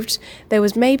moved. There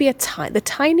was maybe the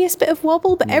tiniest bit of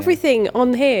wobble, but everything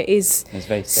on here is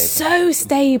very stable. so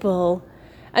stable.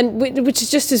 And which is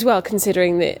just as well,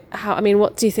 considering that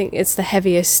what do you think is the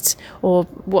heaviest, or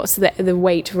what's the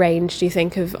weight range, do you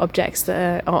think, of objects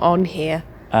that are on here?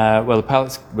 Well, the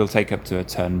pallets will take up to a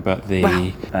ton, but the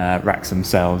racks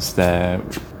themselves, they're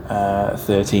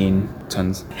 13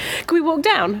 tons. Can we walk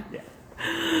down? Yeah.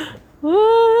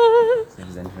 What? See if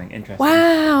there's anything interesting.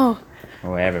 Wow.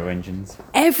 Or aero engines.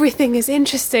 Everything is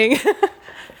interesting.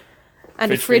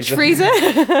 And a fridge freezer.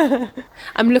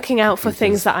 I'm looking out for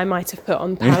things that I might have put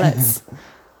on pallets.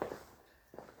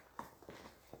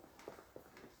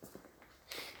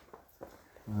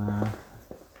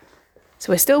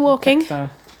 So we're still walking.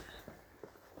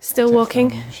 Still walking.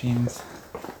 Machines.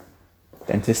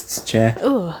 Dentist's chair.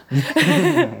 Ooh.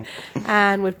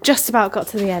 And we've just about got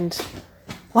to the end.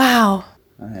 Wow.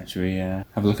 Should we have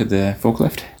a look at the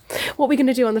forklift? What are we going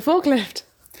to do on the forklift?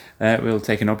 We'll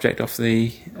take an object off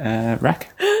the rack.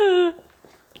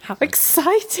 How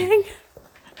exciting.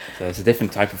 So there's a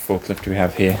different type of forklift we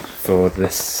have here for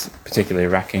this particular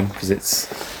racking, because it's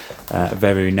a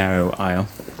very narrow aisle.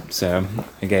 So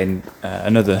again,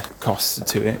 another cost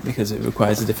to it because it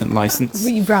requires a different license.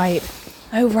 Right.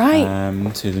 Oh,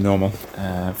 right. To the normal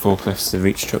forklifts, the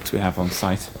reach trucks we have on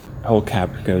site. The whole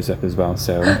cab goes up as well,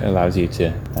 so it allows you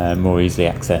to more easily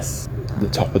access the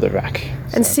top of the rack.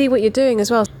 And see what you're doing as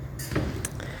well.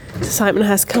 So Simon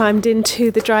has climbed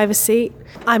into the driver's seat.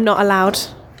 I'm not allowed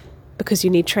because you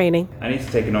need training. I need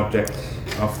to take an object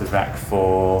off the rack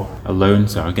for a loan,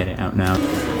 so I'll get it out now.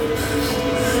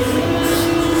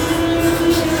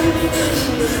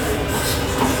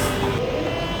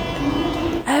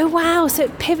 Oh wow, so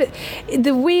pivot.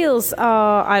 The wheels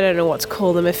are, I don't know what to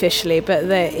call them officially, but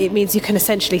it means you can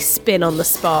essentially spin on the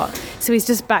spot. So he's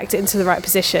just backed it into the right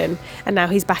position, and now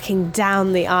he's backing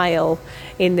down the aisle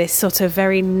in this sort of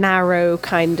very narrow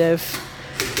kind of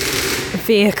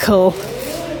vehicle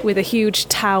with a huge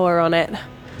tower on it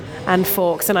and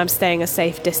forks, and I'm staying a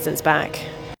safe distance back.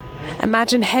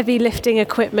 Imagine heavy lifting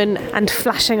equipment and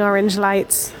flashing orange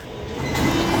lights.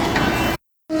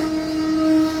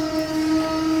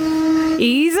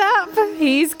 He's up!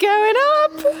 He's going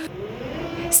up!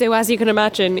 So as you can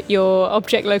imagine, your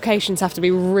object locations have to be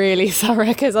really thorough,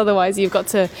 because otherwise you've got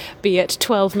to be at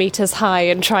 12 metres high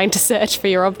and trying to search for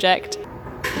your object.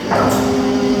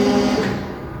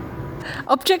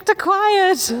 Object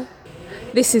acquired!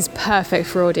 This is perfect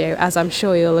for audio, as I'm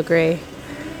sure you'll agree.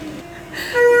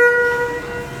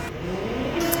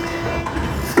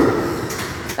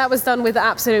 That was done with the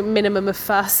absolute minimum of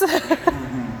fuss. I've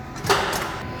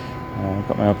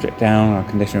got my object down. I'll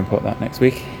condition report that next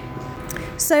week.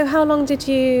 So how long did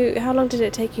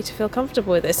it take you to feel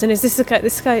comfortable with this? And is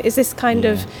this kind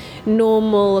of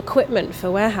normal equipment for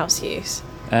warehouse use?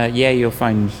 Yeah, you'll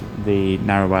find the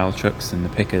narrow aisle trucks and the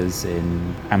pickers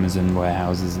in Amazon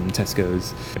warehouses and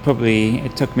Tesco's.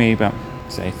 It took me about,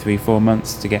 say, 3-4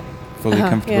 months to get fully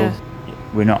comfortable. Yeah.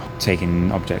 We're not taking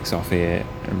objects off here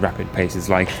at rapid paces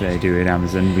like they do in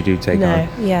Amazon. We do take our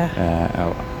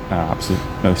absolute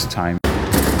most of the time.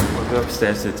 We'll go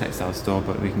upstairs to the textile store,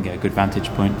 but we can get a good vantage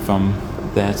point from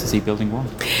there to see Building 1.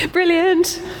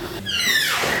 Brilliant!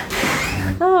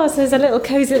 Oh, so there's a little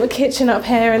cosy little kitchen up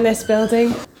here in this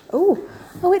building. Oh,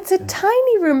 it's a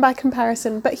tiny room by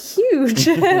comparison, but huge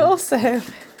also.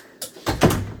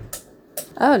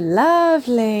 Oh,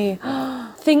 lovely.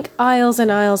 Think aisles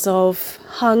and aisles of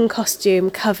hung costume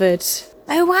covered.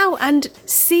 Oh wow! And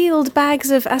sealed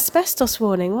bags of asbestos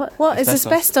warning. What is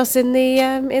asbestos in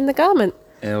the garment?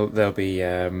 There'll be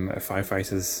a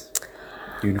firefighter's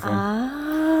uniform.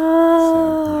 Ah.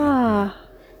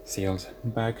 So, sealed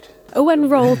and bagged. Oh,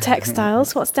 and roll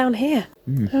textiles. What's down here?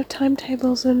 Oh,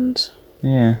 timetables and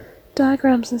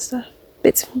diagrams and stuff.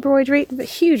 Bits of embroidery, but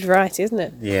huge variety, isn't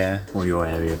it? Yeah, or your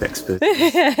area of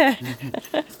expertise.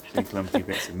 Big lumpy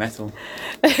bits of metal.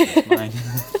 That's mine.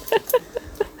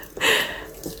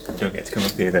 Don't get to come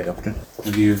up here very often.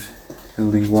 A view of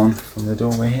Building 1 from the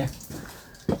doorway here.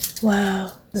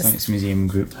 Wow. Science Museum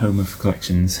Group, home of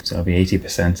collections. So that'll be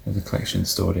 80% of the collection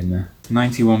stored in there.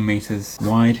 91 metres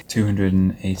wide,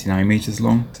 289 metres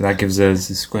long. So that gives us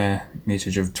a square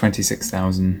meterage of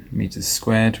 26,000 metres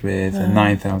squared with a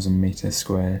 9,000 metre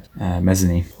squared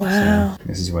mezzanine. Wow. So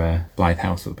this is where Blythe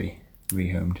House will be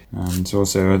rehomed. And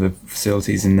also other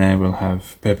facilities in there will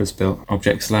have purpose-built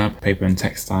objects lab, paper and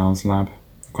textiles lab.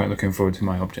 Quite looking forward to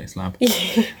my objects lab.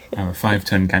 I have a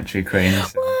 5-ton gantry crane.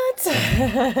 So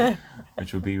What?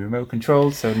 which will be remote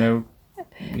controlled, so no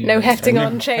hefting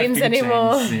on chains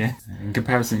anymore. Yeah. In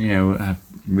comparison, I have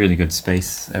really good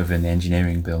space over in the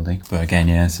engineering building. But again,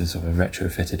 it's a sort of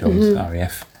retrofitted old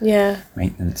RAF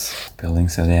maintenance building.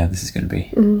 So this is going to be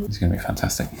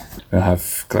fantastic. We'll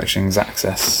have collections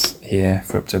access here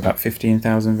for up to about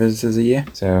 15,000 visitors a year.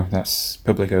 So that's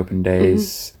public open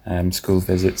days, school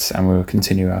visits, and we'll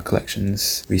continue our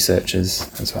collections researchers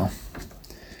as well.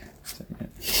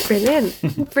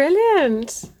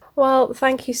 Brilliant. Well,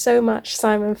 thank you so much,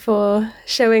 Simon, for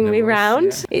showing me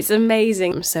round. Yeah. It's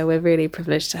amazing. So we're really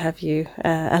privileged to have you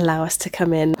allow us to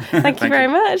come in. Thank you very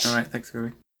much. All right, thanks,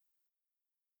 Gary.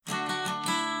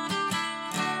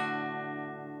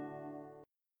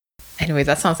 Anyway,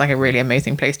 that sounds like a really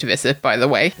amazing place to visit, by the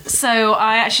way. So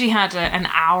I actually had an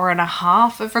hour and a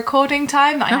half of recording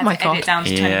time that I had to edit down to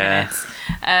 20 minutes.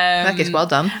 That is well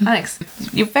done. Thanks.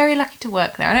 You're very lucky to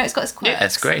work there. I know it's got its quirks. Yeah,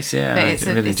 it's great. Yeah, but it's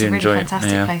a really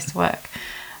fantastic place to work.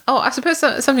 Oh, I suppose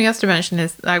something else to mention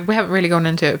is, we haven't really gone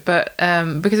into it, but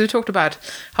because we talked about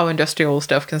how industrial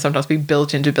stuff can sometimes be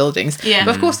built into buildings. Yeah.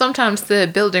 But of course, sometimes the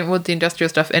building with the industrial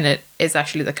stuff in it is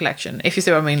actually the collection. If you see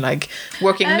what I mean, like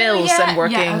working mills and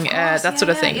working that sort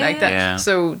of thing, like that. Yeah.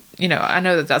 So I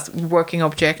know that's working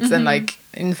objects and like,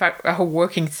 in fact, a whole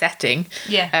working setting,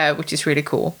 which is really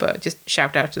cool. But just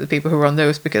shout out to the people who run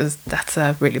those, because that's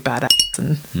a really badass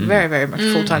and very, very much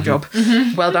a full-time job.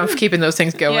 Well done for keeping those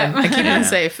things going and keeping them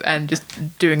safe and just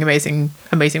doing amazing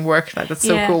work. Like, that's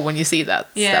so cool when you see that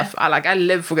stuff. I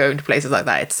live for going to places like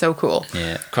that. It's so cool.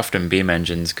 Yeah, Crofton beam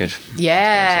engine's good.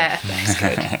 Yeah, that's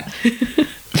good.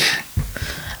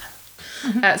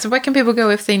 So where can people go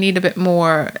if they need a bit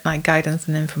more guidance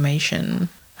and information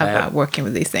about working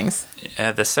with these things?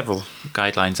 There's several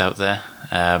guidelines out there.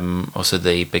 Also,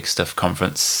 the Big Stuff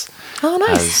conference. Oh,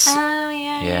 nice.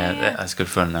 That's good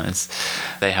fun.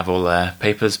 They have all their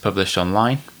papers published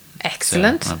online.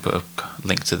 Excellent. So I'll put a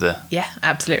link to the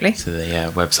absolutely to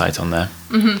the website on there.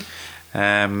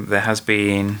 There has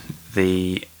been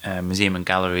the Museum and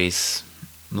Galleries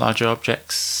Larger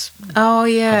Objects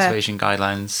Conservation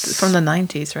Guidelines from the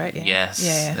 90s, right? Yes,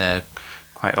 they're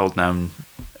quite old now.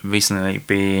 Recently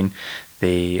been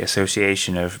the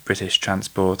Association of British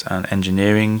Transport and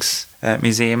Engineering's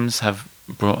museums have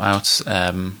brought out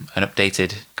an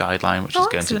updated guideline, which is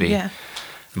going to be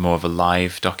more of a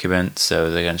live document.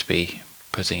 So they're going to be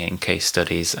putting in case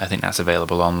studies. I think that's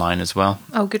available online as well.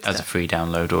 Oh, good as stuff. A free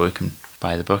download, or you can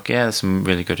buy the book. Yeah, there's some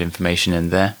really good information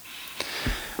in there.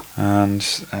 And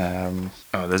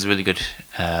there's a really good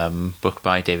book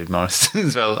by David Morris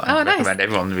as well. I recommend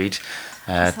everyone read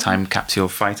Time Capsule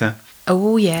Fighter.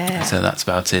 Oh, yeah. So that's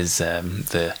about his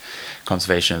the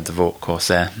conservation of the Vought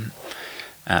Corsair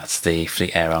at the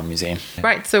Fleet Air Arm Museum.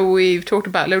 Right, so we've talked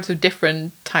about loads of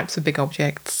different types of big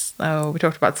objects. We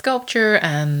talked about sculpture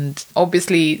and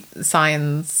obviously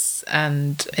science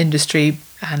and industry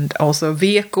and also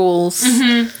vehicles,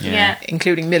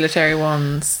 including military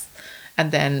ones.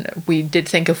 And then we did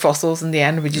think of fossils in the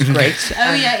end, which is great.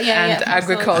 And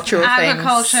agricultural things.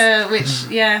 Agriculture, which,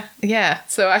 Yeah,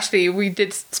 so actually we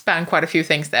did span quite a few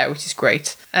things there, which is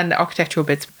great. And the architectural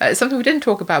bits. Something we didn't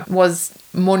talk about was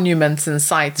monuments and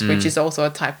sites, which is also a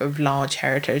type of large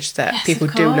heritage that people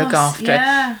do look after.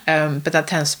 Yeah. But that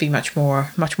tends to be much more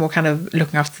kind of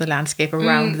looking after the landscape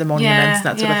around the monuments and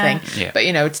that sort of thing. Yeah. But,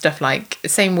 it's stuff like,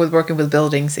 same with working with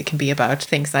buildings, it can be about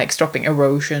things like stopping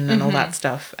erosion and all that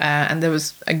stuff. And there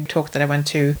was a talk that I went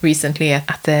to recently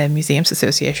at the Museums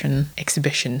Association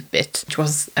exhibition bit, which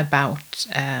was about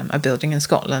a building in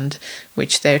Scotland,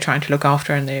 which they're trying to look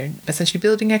after, and they're essentially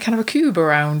building a kind of a cube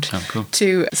around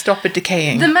to stop it decaying.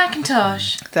 The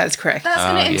Macintosh. That's correct. That's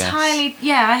going to entirely...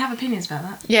 Yeah, I have opinions about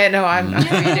that. Yeah, no, I'm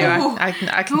sure you do. I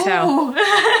can tell.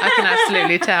 I can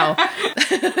absolutely tell.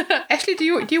 Ashley, do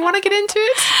you want to get into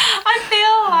it? I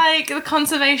feel like the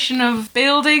conservation of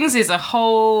buildings is a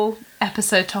whole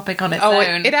episode topic on its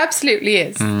own. It absolutely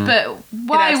is. But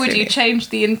why would you change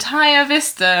the entire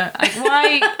vista? Like,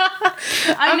 why?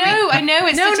 I know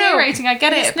it's deteriorating. I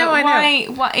get it. But why?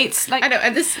 Why? It's like, I know.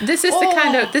 And this is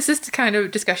the kind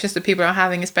of discussions that people are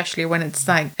having, especially when it's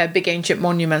like big ancient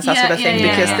monuments, that sort of thing,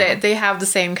 because they have the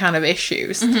same kind of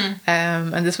issues.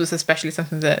 And this was especially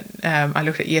something that I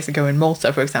looked at years ago in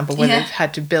Malta, for example, where they've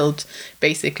had to build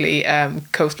basically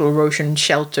coastal erosion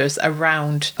shelters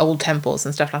around old temples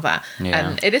and stuff like that. Yeah.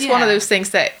 And it is one of those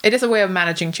things that it is a way of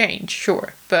managing change,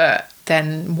 sure, but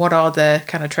then what are the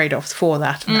kind of trade-offs for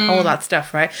that and all that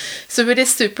stuff, right? So it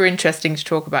is super interesting to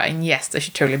talk about, and yes, there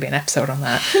should totally be an episode on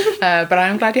that. But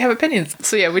I'm glad you have opinions.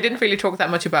 So yeah, we didn't really talk that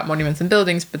much about monuments and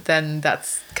buildings, but then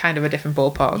that's kind of a different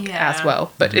ballpark as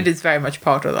well. But it is very much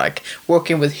part of like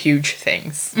working with huge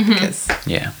things because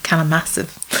kind of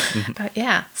massive. But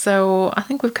yeah, so I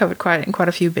think we've covered quite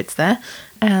a few bits there.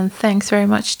 And thanks very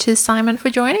much to Simon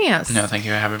for joining us. No, thank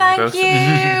you for having me both.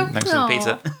 Thanks for the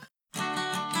pizza.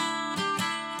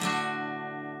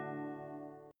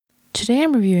 Today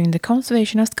I'm reviewing The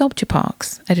Conservation of Sculpture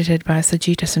Parks, edited by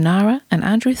Sajita Sunara and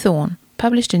Andrew Thorne,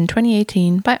 published in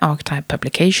 2018 by Archetype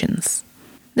Publications.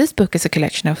 This book is a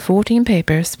collection of 14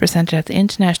 papers presented at the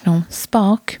International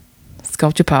SPARC,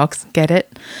 Sculpture Parks, get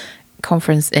it,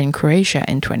 conference in Croatia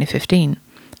in 2015,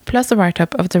 plus a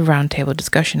write-up of the roundtable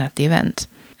discussion at the event.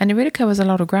 And it really covers a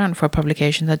lot of ground for a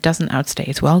publication that doesn't outstay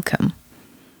its welcome.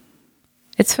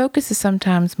 Its focus is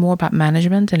sometimes more about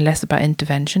management and less about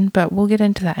intervention, but we'll get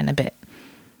into that in a bit.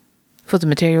 For the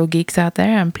material geeks out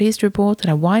there, I'm pleased to report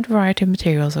that a wide variety of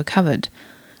materials are covered.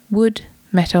 Wood,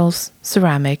 metals,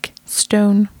 ceramic,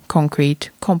 stone,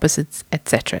 concrete, composites,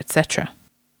 etc., etc.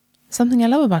 Something I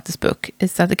love about this book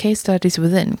is that the case studies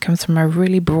within comes from a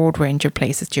really broad range of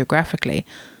places geographically,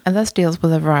 and thus deals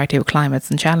with a variety of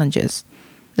climates and challenges.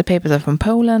 The papers are from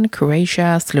Poland,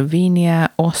 Croatia, Slovenia,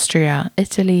 Austria,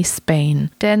 Italy,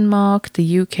 Spain, Denmark,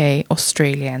 the UK,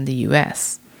 Australia and the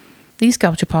US. These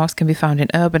sculpture parks can be found in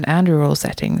urban and rural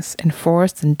settings, in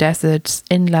forests and deserts,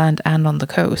 inland and on the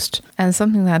coast. And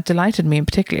something that delighted me in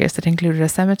particular is that it included a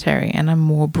cemetery and a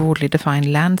more broadly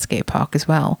defined landscape park as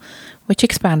well, which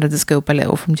expanded the scope a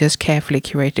little from just carefully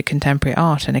curated contemporary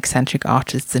art and eccentric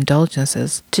artists'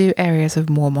 indulgences to areas of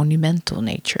more monumental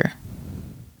nature.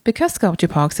 Because sculpture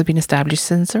parks have been established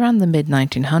since around the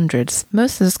mid-1900s,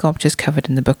 most of the sculptures covered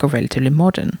in the book are relatively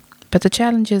modern, but the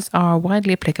challenges are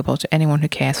widely applicable to anyone who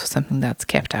cares for something that's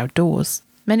kept outdoors.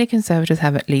 Many conservators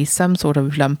have at least some sort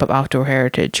of lump of outdoor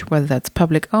heritage, whether that's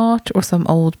public art or some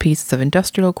old pieces of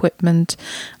industrial equipment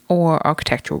or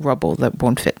architectural rubble that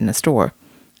won't fit in a store.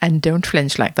 And don't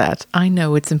flinch like that, I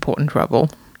know it's important rubble.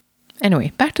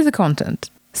 Anyway, back to the content.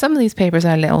 Some of these papers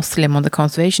are a little slim on the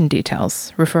conservation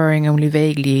details, referring only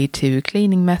vaguely to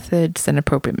cleaning methods and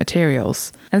appropriate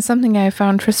materials. And something I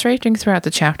found frustrating throughout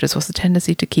the chapters was the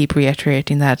tendency to keep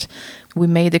reiterating that we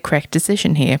made the correct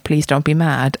decision here, please don't be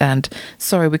mad, and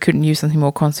sorry we couldn't use something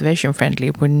more conservation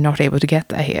friendly, we're not able to get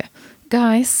that here.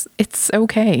 Guys, it's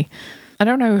okay. I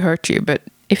don't know who hurt you, but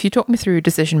if you talk me through a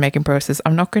decision-making process,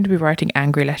 I'm not going to be writing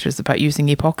angry letters about using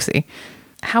epoxy.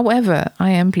 However, I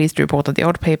am pleased to report that the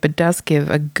odd paper does give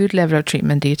a good level of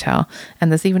treatment detail, and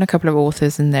there's even a couple of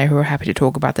authors in there who are happy to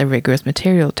talk about their rigorous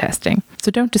material testing. So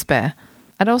don't despair.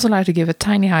 I'd also like to give a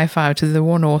tiny high five to the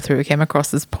one author who came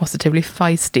across as positively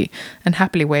feisty and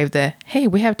happily waved the "hey,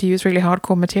 we have to use really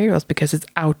hardcore materials because it's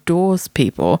outdoors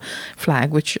people"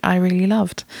 flag, which I really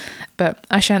loved. But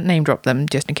I shan't name drop them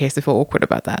just in case they feel awkward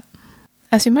about that.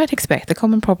 As you might expect, the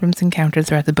common problems encountered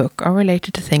throughout the book are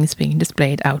related to things being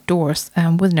displayed outdoors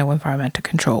and with no environmental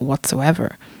control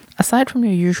whatsoever. Aside from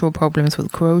your usual problems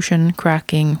with corrosion,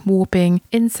 cracking, warping,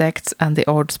 insects, and the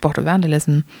odd spot of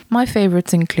vandalism, my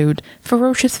favourites include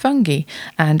ferocious fungi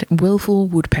and willful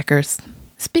woodpeckers.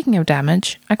 Speaking of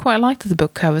damage, I quite like that the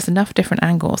book covers enough different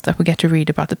angles that we get to read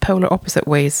about the polar opposite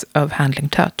ways of handling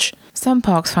touch. Some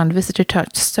parks found visitor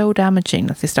touch so damaging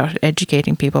that they started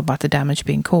educating people about the damage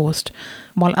being caused,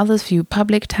 while others view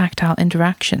public tactile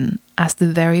interaction as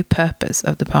the very purpose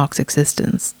of the park's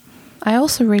existence. I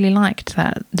also really liked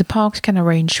that the parks can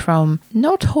range from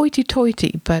not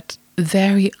hoity-toity, but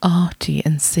very arty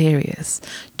and serious,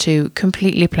 to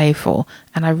completely playful,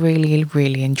 and I really,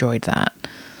 really enjoyed that.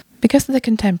 Because of the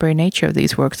contemporary nature of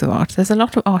these works of art, there's a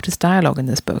lot of artist dialogue in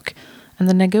this book, and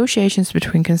the negotiations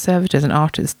between conservators and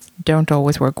artists don't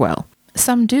always work well.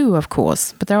 Some do, of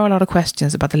course, but there are a lot of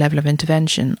questions about the level of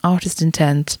intervention, artist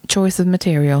intent, choice of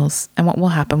materials, and what will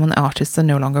happen when the artists are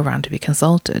no longer around to be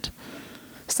consulted.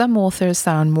 Some authors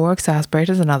sound more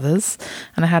exasperated than others,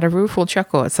 and I had a rueful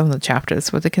chuckle at some of the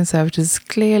chapters where the conservators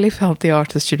clearly felt the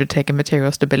artist should have taken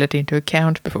material stability into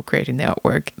account before creating the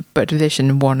artwork, but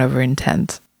vision won over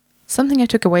intent. Something I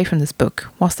took away from this book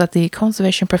was that the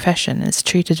conservation profession is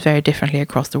treated very differently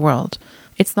across the world.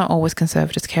 It's not always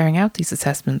conservators carrying out these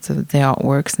assessments of the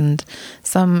artworks, and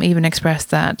some even expressed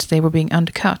that they were being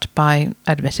undercut by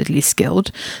admittedly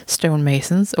skilled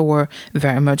stonemasons or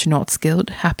very much not skilled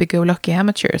happy-go-lucky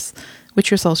amateurs,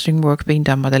 which resulted in work being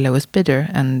done by the lowest bidder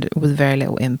and with very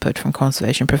little input from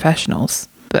conservation professionals.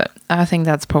 But I think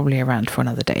that's probably a rant for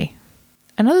another day.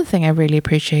 Another thing I really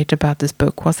appreciated about this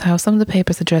book was how some of the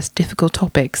papers addressed difficult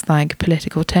topics like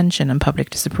political tension and public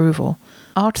disapproval.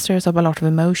 Art stirs up a lot of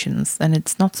emotions, and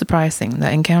it's not surprising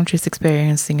that in countries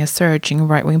experiencing a surge in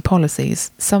right-wing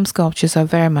policies, some sculptures are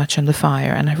very much under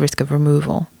fire and at risk of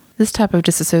removal. This type of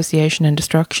disassociation and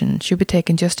destruction should be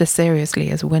taken just as seriously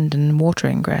as wind and water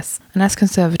ingress, and as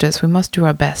conservators we must do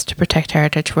our best to protect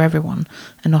heritage for everyone,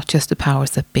 and not just the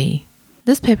powers that be.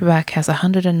 This paperback has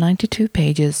 192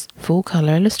 pages,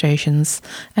 full-colour illustrations,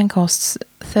 and costs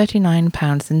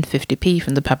 £39.50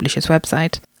 from the publisher's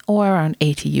website, or around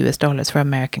 $80 for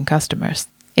American customers.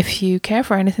 If you care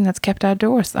for anything that's kept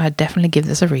outdoors, I'd definitely give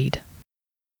this a read.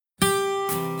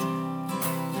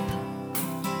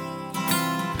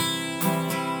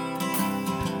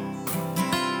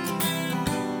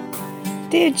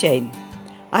 Dear Jane,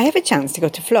 I have a chance to go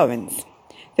to Florence,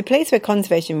 the place where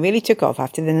conservation really took off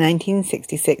after the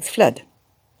 1966 flood.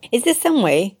 Is there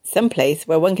some place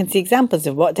where one can see examples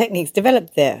of what techniques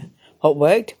developed there, what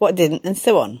worked, what didn't, and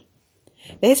so on?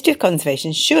 The history of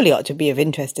conservation surely ought to be of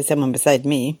interest to someone beside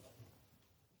me.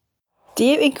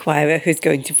 Dear inquirer who's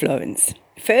going to Florence,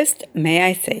 first, may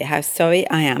I say how sorry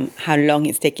I am how long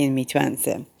it's taken me to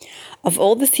answer. Of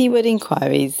all the C-word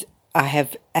inquiries I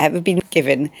have ever been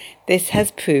given, this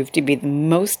has proved to be the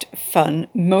most fun,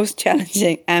 most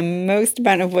challenging, and most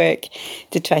amount of work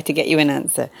to try to get you an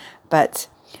answer. But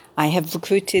I have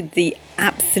recruited the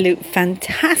absolute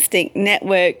fantastic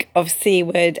network of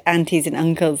C-word aunties and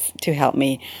uncles to help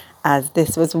me, as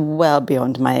this was well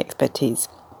beyond my expertise.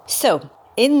 So,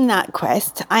 in that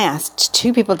quest, I asked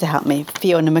two people to help me,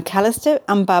 Fiona McAllister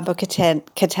and Barbara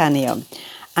Cattaneo,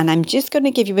 and I'm just going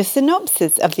to give you a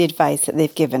synopsis of the advice that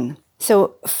they've given.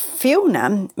 So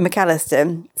Fiona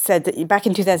McAllister said that back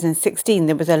in 2016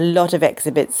 there was a lot of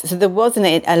exhibits, so there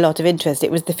wasn't a lot of interest. It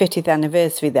was the 50th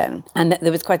anniversary then, and that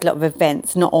there was quite a lot of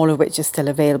events, not all of which are still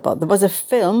available. There was a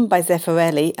film by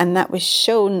Zeffirelli, and that was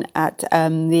shown at the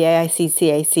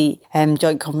AIC-CAC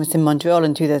joint conference in Montreal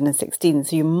in 2016,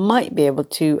 so you might be able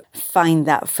to find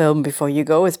that film before you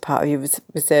go as part of your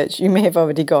research. You may have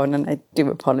already gone, and I do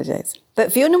apologise.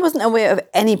 But Fiona wasn't aware of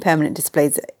any permanent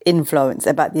displays in Florence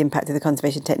about the impact of the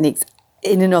conservation techniques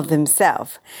in and of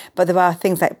themselves. But there are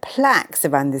things like plaques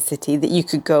around the city that you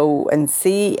could go and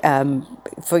see.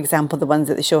 For example, the ones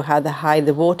that show how high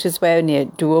the waters were near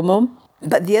Duomo.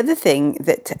 But the other thing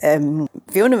that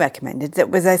Fiona recommended that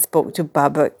was I spoke to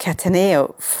Barbara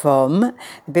Cattaneo from the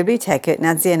Biblioteca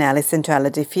Nazionale Centrale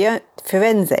di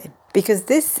Firenze, because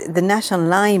the National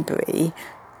Library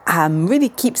really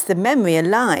keeps the memory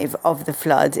alive of the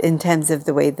flood in terms of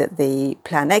the way that they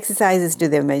plan exercises, do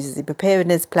their emergency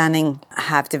preparedness planning,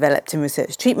 have developed and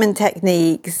researched treatment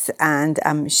techniques, and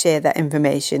share that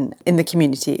information in the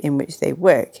community in which they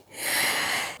work.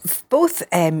 Both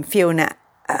Fiona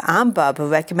and Barbara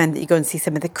recommend that you go and see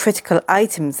some of the critical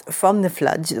items from the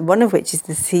flood, one of which is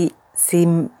the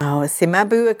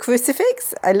Cimabue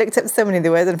crucifix. I looked up so many of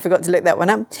the words and forgot to look that one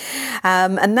up.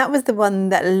 And that was the one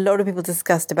that a lot of people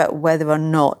discussed about whether or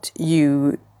not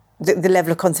the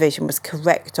level of conservation was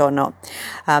correct or not.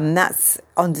 That's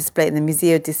on display in the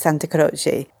Museo di Santa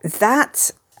Croce.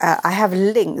 I have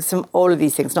links from all of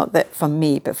these things, not that from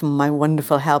me, but from my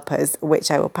wonderful helpers,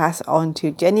 which I will pass on to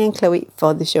Jenny and Chloe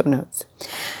for the show notes.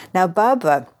 Now,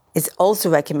 Barbara is also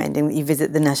recommending that you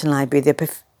visit the National Library, the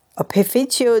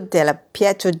Opificio della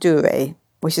Pietro Dure,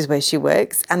 which is where she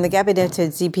works, and the Gabinetto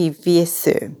GP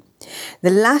Viesu. The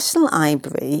National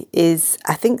Library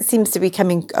seems to be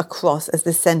coming across as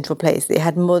the central place. They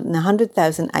had more than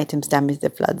 100,000 items damaged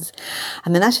in the floods.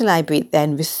 And the National Library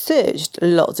then researched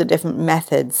lots of different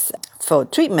methods for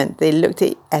treatment. They looked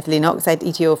at ethylene oxide,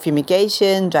 ETO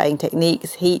fumigation, drying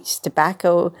techniques, heat,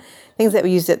 tobacco, things that were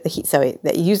used at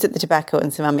the tobacco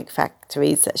and ceramic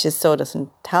factories, such as sawdust and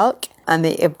talc. And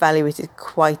they evaluated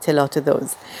quite a lot of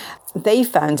those. They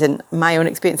found, in my own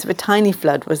experience of a tiny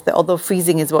flood, was that although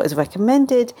freezing is what is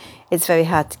recommended, it's very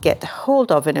hard to get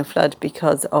hold of in a flood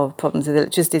because of problems with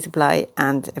electricity supply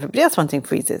and everybody else wanting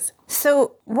freezers.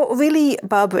 So what really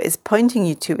Barbara is pointing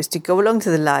you to is to go along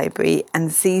to the library and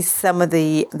see some of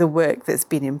the work that's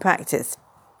been in practice.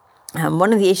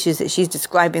 One of the issues that she's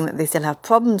describing that they still have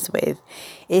problems with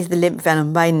is the lymph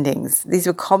vellum bindings. These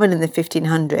were common in the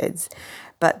 1500s,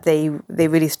 but they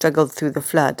really struggled through the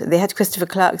flood. They had Christopher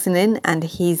Clarkson in, and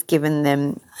he's given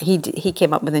them, he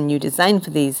came up with a new design for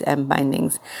these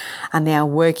bindings, and they are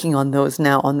working on those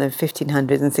now on the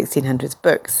 1500s and 1600s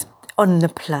books. On the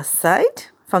plus side,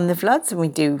 from the floods, and we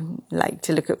do like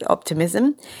to look at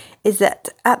optimism, is that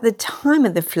at the time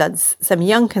of the floods, some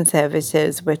young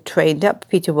conservators were trained up.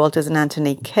 Peter Walters and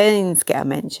Anthony Keynes get a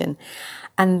mention,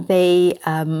 and they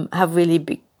have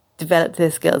really developed their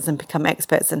skills and become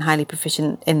experts and highly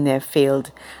proficient in their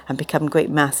field and become great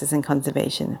masters in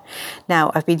conservation.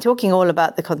 Now, I've been talking all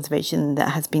about the conservation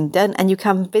that has been done, and you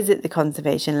can visit the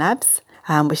conservation labs,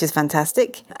 which is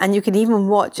fantastic. And you can even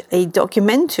watch a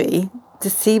documentary to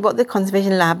see what the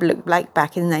conservation lab looked like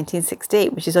back in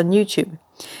 1968, which is on YouTube.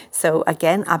 So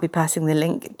again, I'll be passing the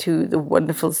link to the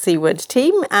wonderful Seaward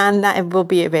team, and that will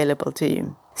be available to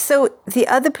you. So the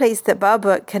other place that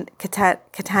Barbara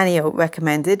Cattaneo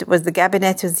recommended was the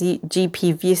Gabinetto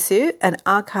GP Viesu, an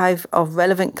archive of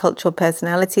relevant cultural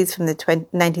personalities from the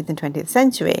 19th and 20th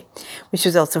century, which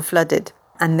was also flooded.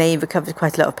 And they recovered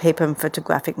quite a lot of paper and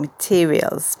photographic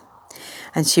materials.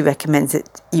 And she recommends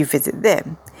that you visit there.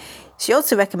 She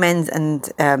also recommends,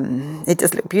 and it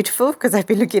does look beautiful because I've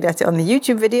been looking at it on the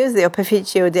YouTube videos, the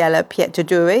Opificio della Pietro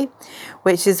Dure,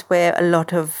 which is where a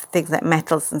lot of things like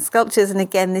metals and sculptures, and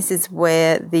again, this is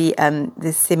where the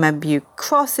Cimabue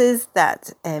crosses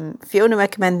that Fiona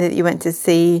recommended that you went to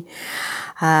see,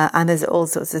 and there's all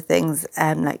sorts of things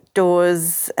like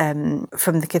doors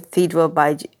from the cathedral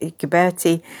by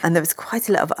Ghiberti, and there was quite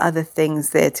a lot of other things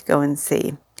there to go and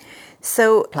see.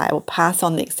 So I will pass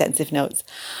on the extensive notes.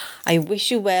 I wish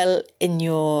you well in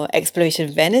your exploration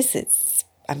of Venice.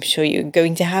 I'm sure you're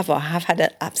going to have or have had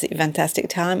an absolutely fantastic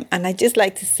time. And I'd just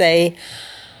like to say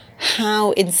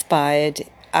how inspired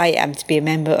I am to be a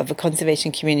member of a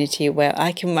conservation community where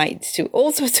I can write to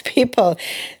all sorts of people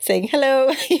saying,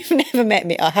 hello, you've never met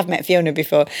me. I have met Fiona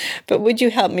before, but would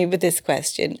you help me with this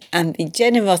question? And the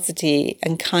generosity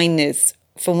and kindness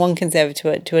from one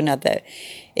conservator to another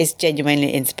is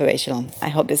genuinely inspirational. I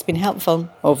hope it's been helpful.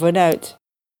 Over and out.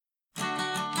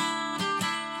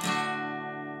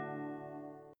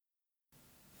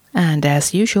 And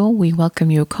as usual, we welcome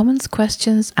your comments,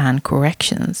 questions and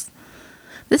corrections.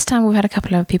 This time we've had a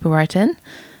couple of people write in.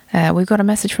 We've got a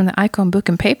message from the Icon Book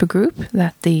and Paper Group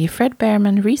that the Fred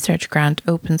Behrman Research Grant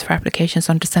opens for applications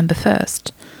on December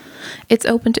 1st. It's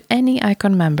open to any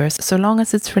Icon members so long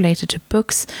as it's related to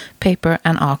books, paper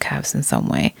and archives in some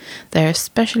way. They're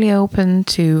especially open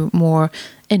to more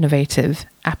innovative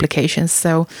applications,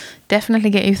 so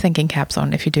definitely get your thinking caps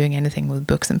on if you're doing anything with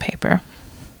books and paper.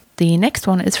 The next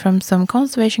one is from some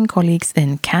conservation colleagues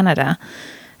in Canada.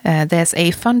 There's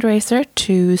a fundraiser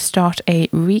to start a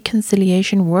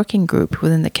reconciliation working group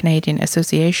within the Canadian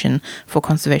Association for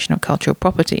Conservation of Cultural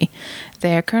Property.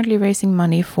 They are currently raising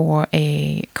money for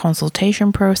a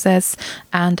consultation process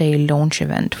and a launch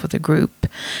event for the group.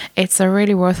 It's a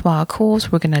really worthwhile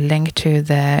cause. We're going to link to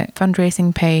the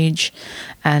fundraising page,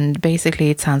 and basically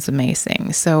it sounds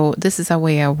amazing. So this is our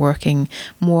way of working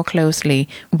more closely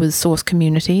with source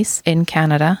communities in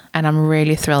Canada, and I'm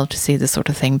really thrilled to see this sort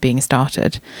of thing being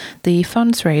started. The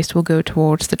funds raised will go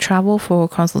towards the travel for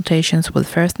consultations with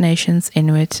First Nations,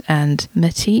 Inuit and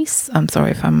Métis, I'm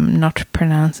sorry if I'm not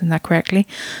pronouncing that correctly,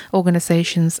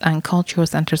 organizations and cultural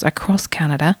centers across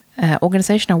Canada,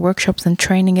 organizational workshops and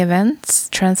training events,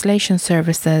 translation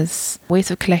services,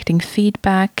 ways of collecting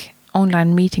feedback,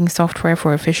 online meeting software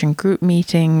for efficient group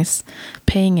meetings,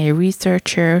 paying a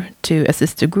researcher to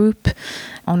assist the group,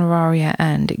 honoraria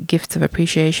and gifts of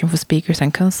appreciation for speakers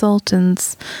and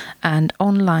consultants, and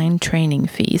online training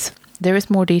fees. There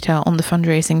is more detail on the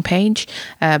fundraising page,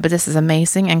 but this is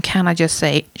amazing. And can I just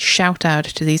say, shout out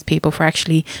to these people for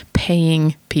actually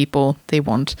paying people they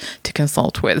want to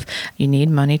consult with. You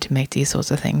need money to make these sorts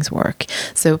of things work.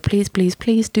 So please, please,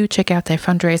 please do check out their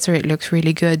fundraiser. It looks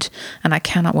really good. And I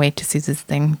cannot wait to see this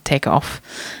thing take off.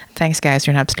 Thanks, guys.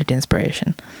 You're an absolute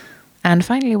inspiration. And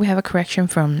finally, we have a correction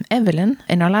from Evelyn.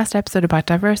 In our last episode about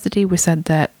diversity, we said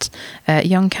that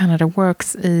Young Canada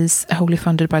Works is wholly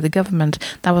funded by the government.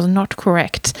 That was not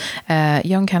correct.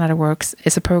 Young Canada Works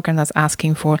is a program that's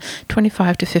asking for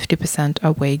 25 to 50%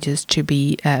 of wages to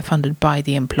be funded by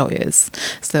the employers.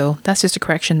 So that's just a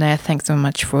correction there. Thanks so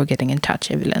much for getting in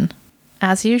touch, Evelyn.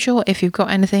 As usual, if you've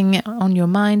got anything on your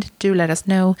mind, do let us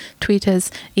know. Tweet us,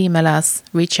 email us,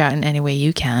 reach out in any way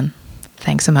you can.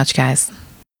 Thanks so much, guys.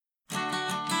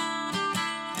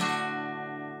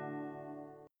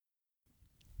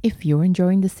 If you're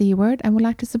enjoying the C Word and would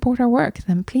like to support our work,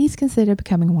 then please consider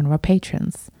becoming one of our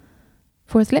patrons.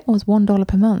 For as little as $1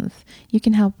 per month, you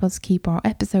can help us keep our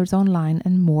episodes online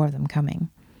and more of them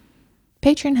coming.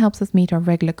 Patreon helps us meet our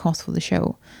regular costs for the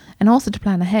show, and also to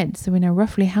plan ahead so we know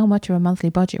roughly how much of a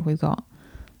monthly budget we've got.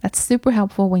 That's super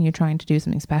helpful when you're trying to do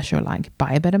something special like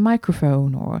buy a better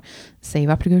microphone or save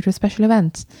up to go to a special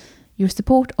event. Your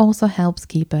support also helps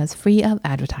keep us free of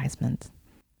advertisement.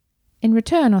 In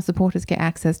return, our supporters get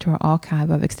access to our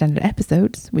archive of extended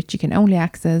episodes, which you can only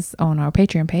access on our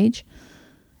Patreon page.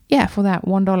 Yeah, for that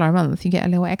 $1 a month, you get a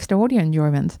little extra audio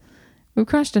enjoyment. We've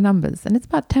crunched the numbers, and it's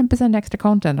about 10% extra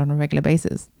content on a regular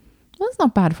basis. Well, that's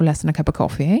not bad for less than a cup of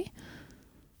coffee, eh?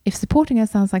 If supporting us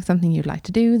sounds like something you'd like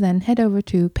to do, then head over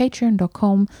to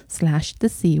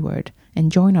patreon.com/thecword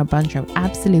and join our bunch of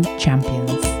absolute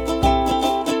champions.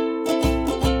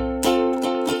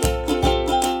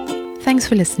 Thanks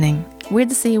for listening. We're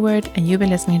The C Word, and you've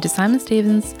been listening to Simon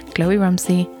Stevens, Chloe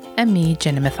Rumsey, and me,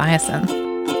 Jenny Mathiasen.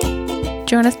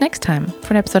 Join us next time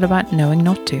for an episode about knowing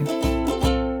not to.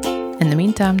 In the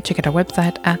meantime, check out our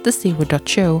website at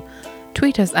thecword.show,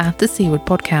 tweet us at The C Word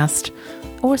Podcast,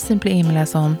 or simply email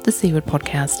us on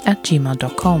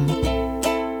thecwordpodcast@gmail.com.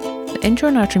 The intro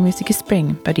and outro music is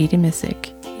Spring by Didi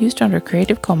Music, used under a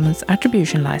Creative Commons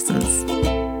Attribution License.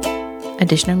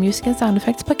 Additional music and sound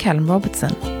effects by Callum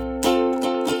Robertson.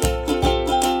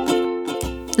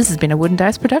 This has been a Wooden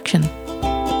Dice production.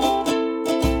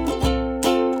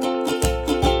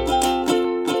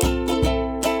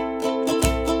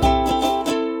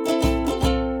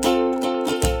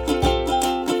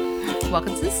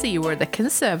 Welcome to the C Word, the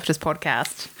Conservatives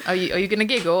podcast. Are you going to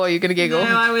giggle? Or are you going to giggle?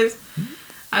 No, I was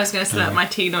going to slurp my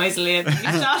tea noisily and you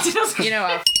started. You know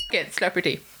what? Get slurp your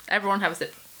tea. Everyone have a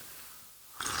sip.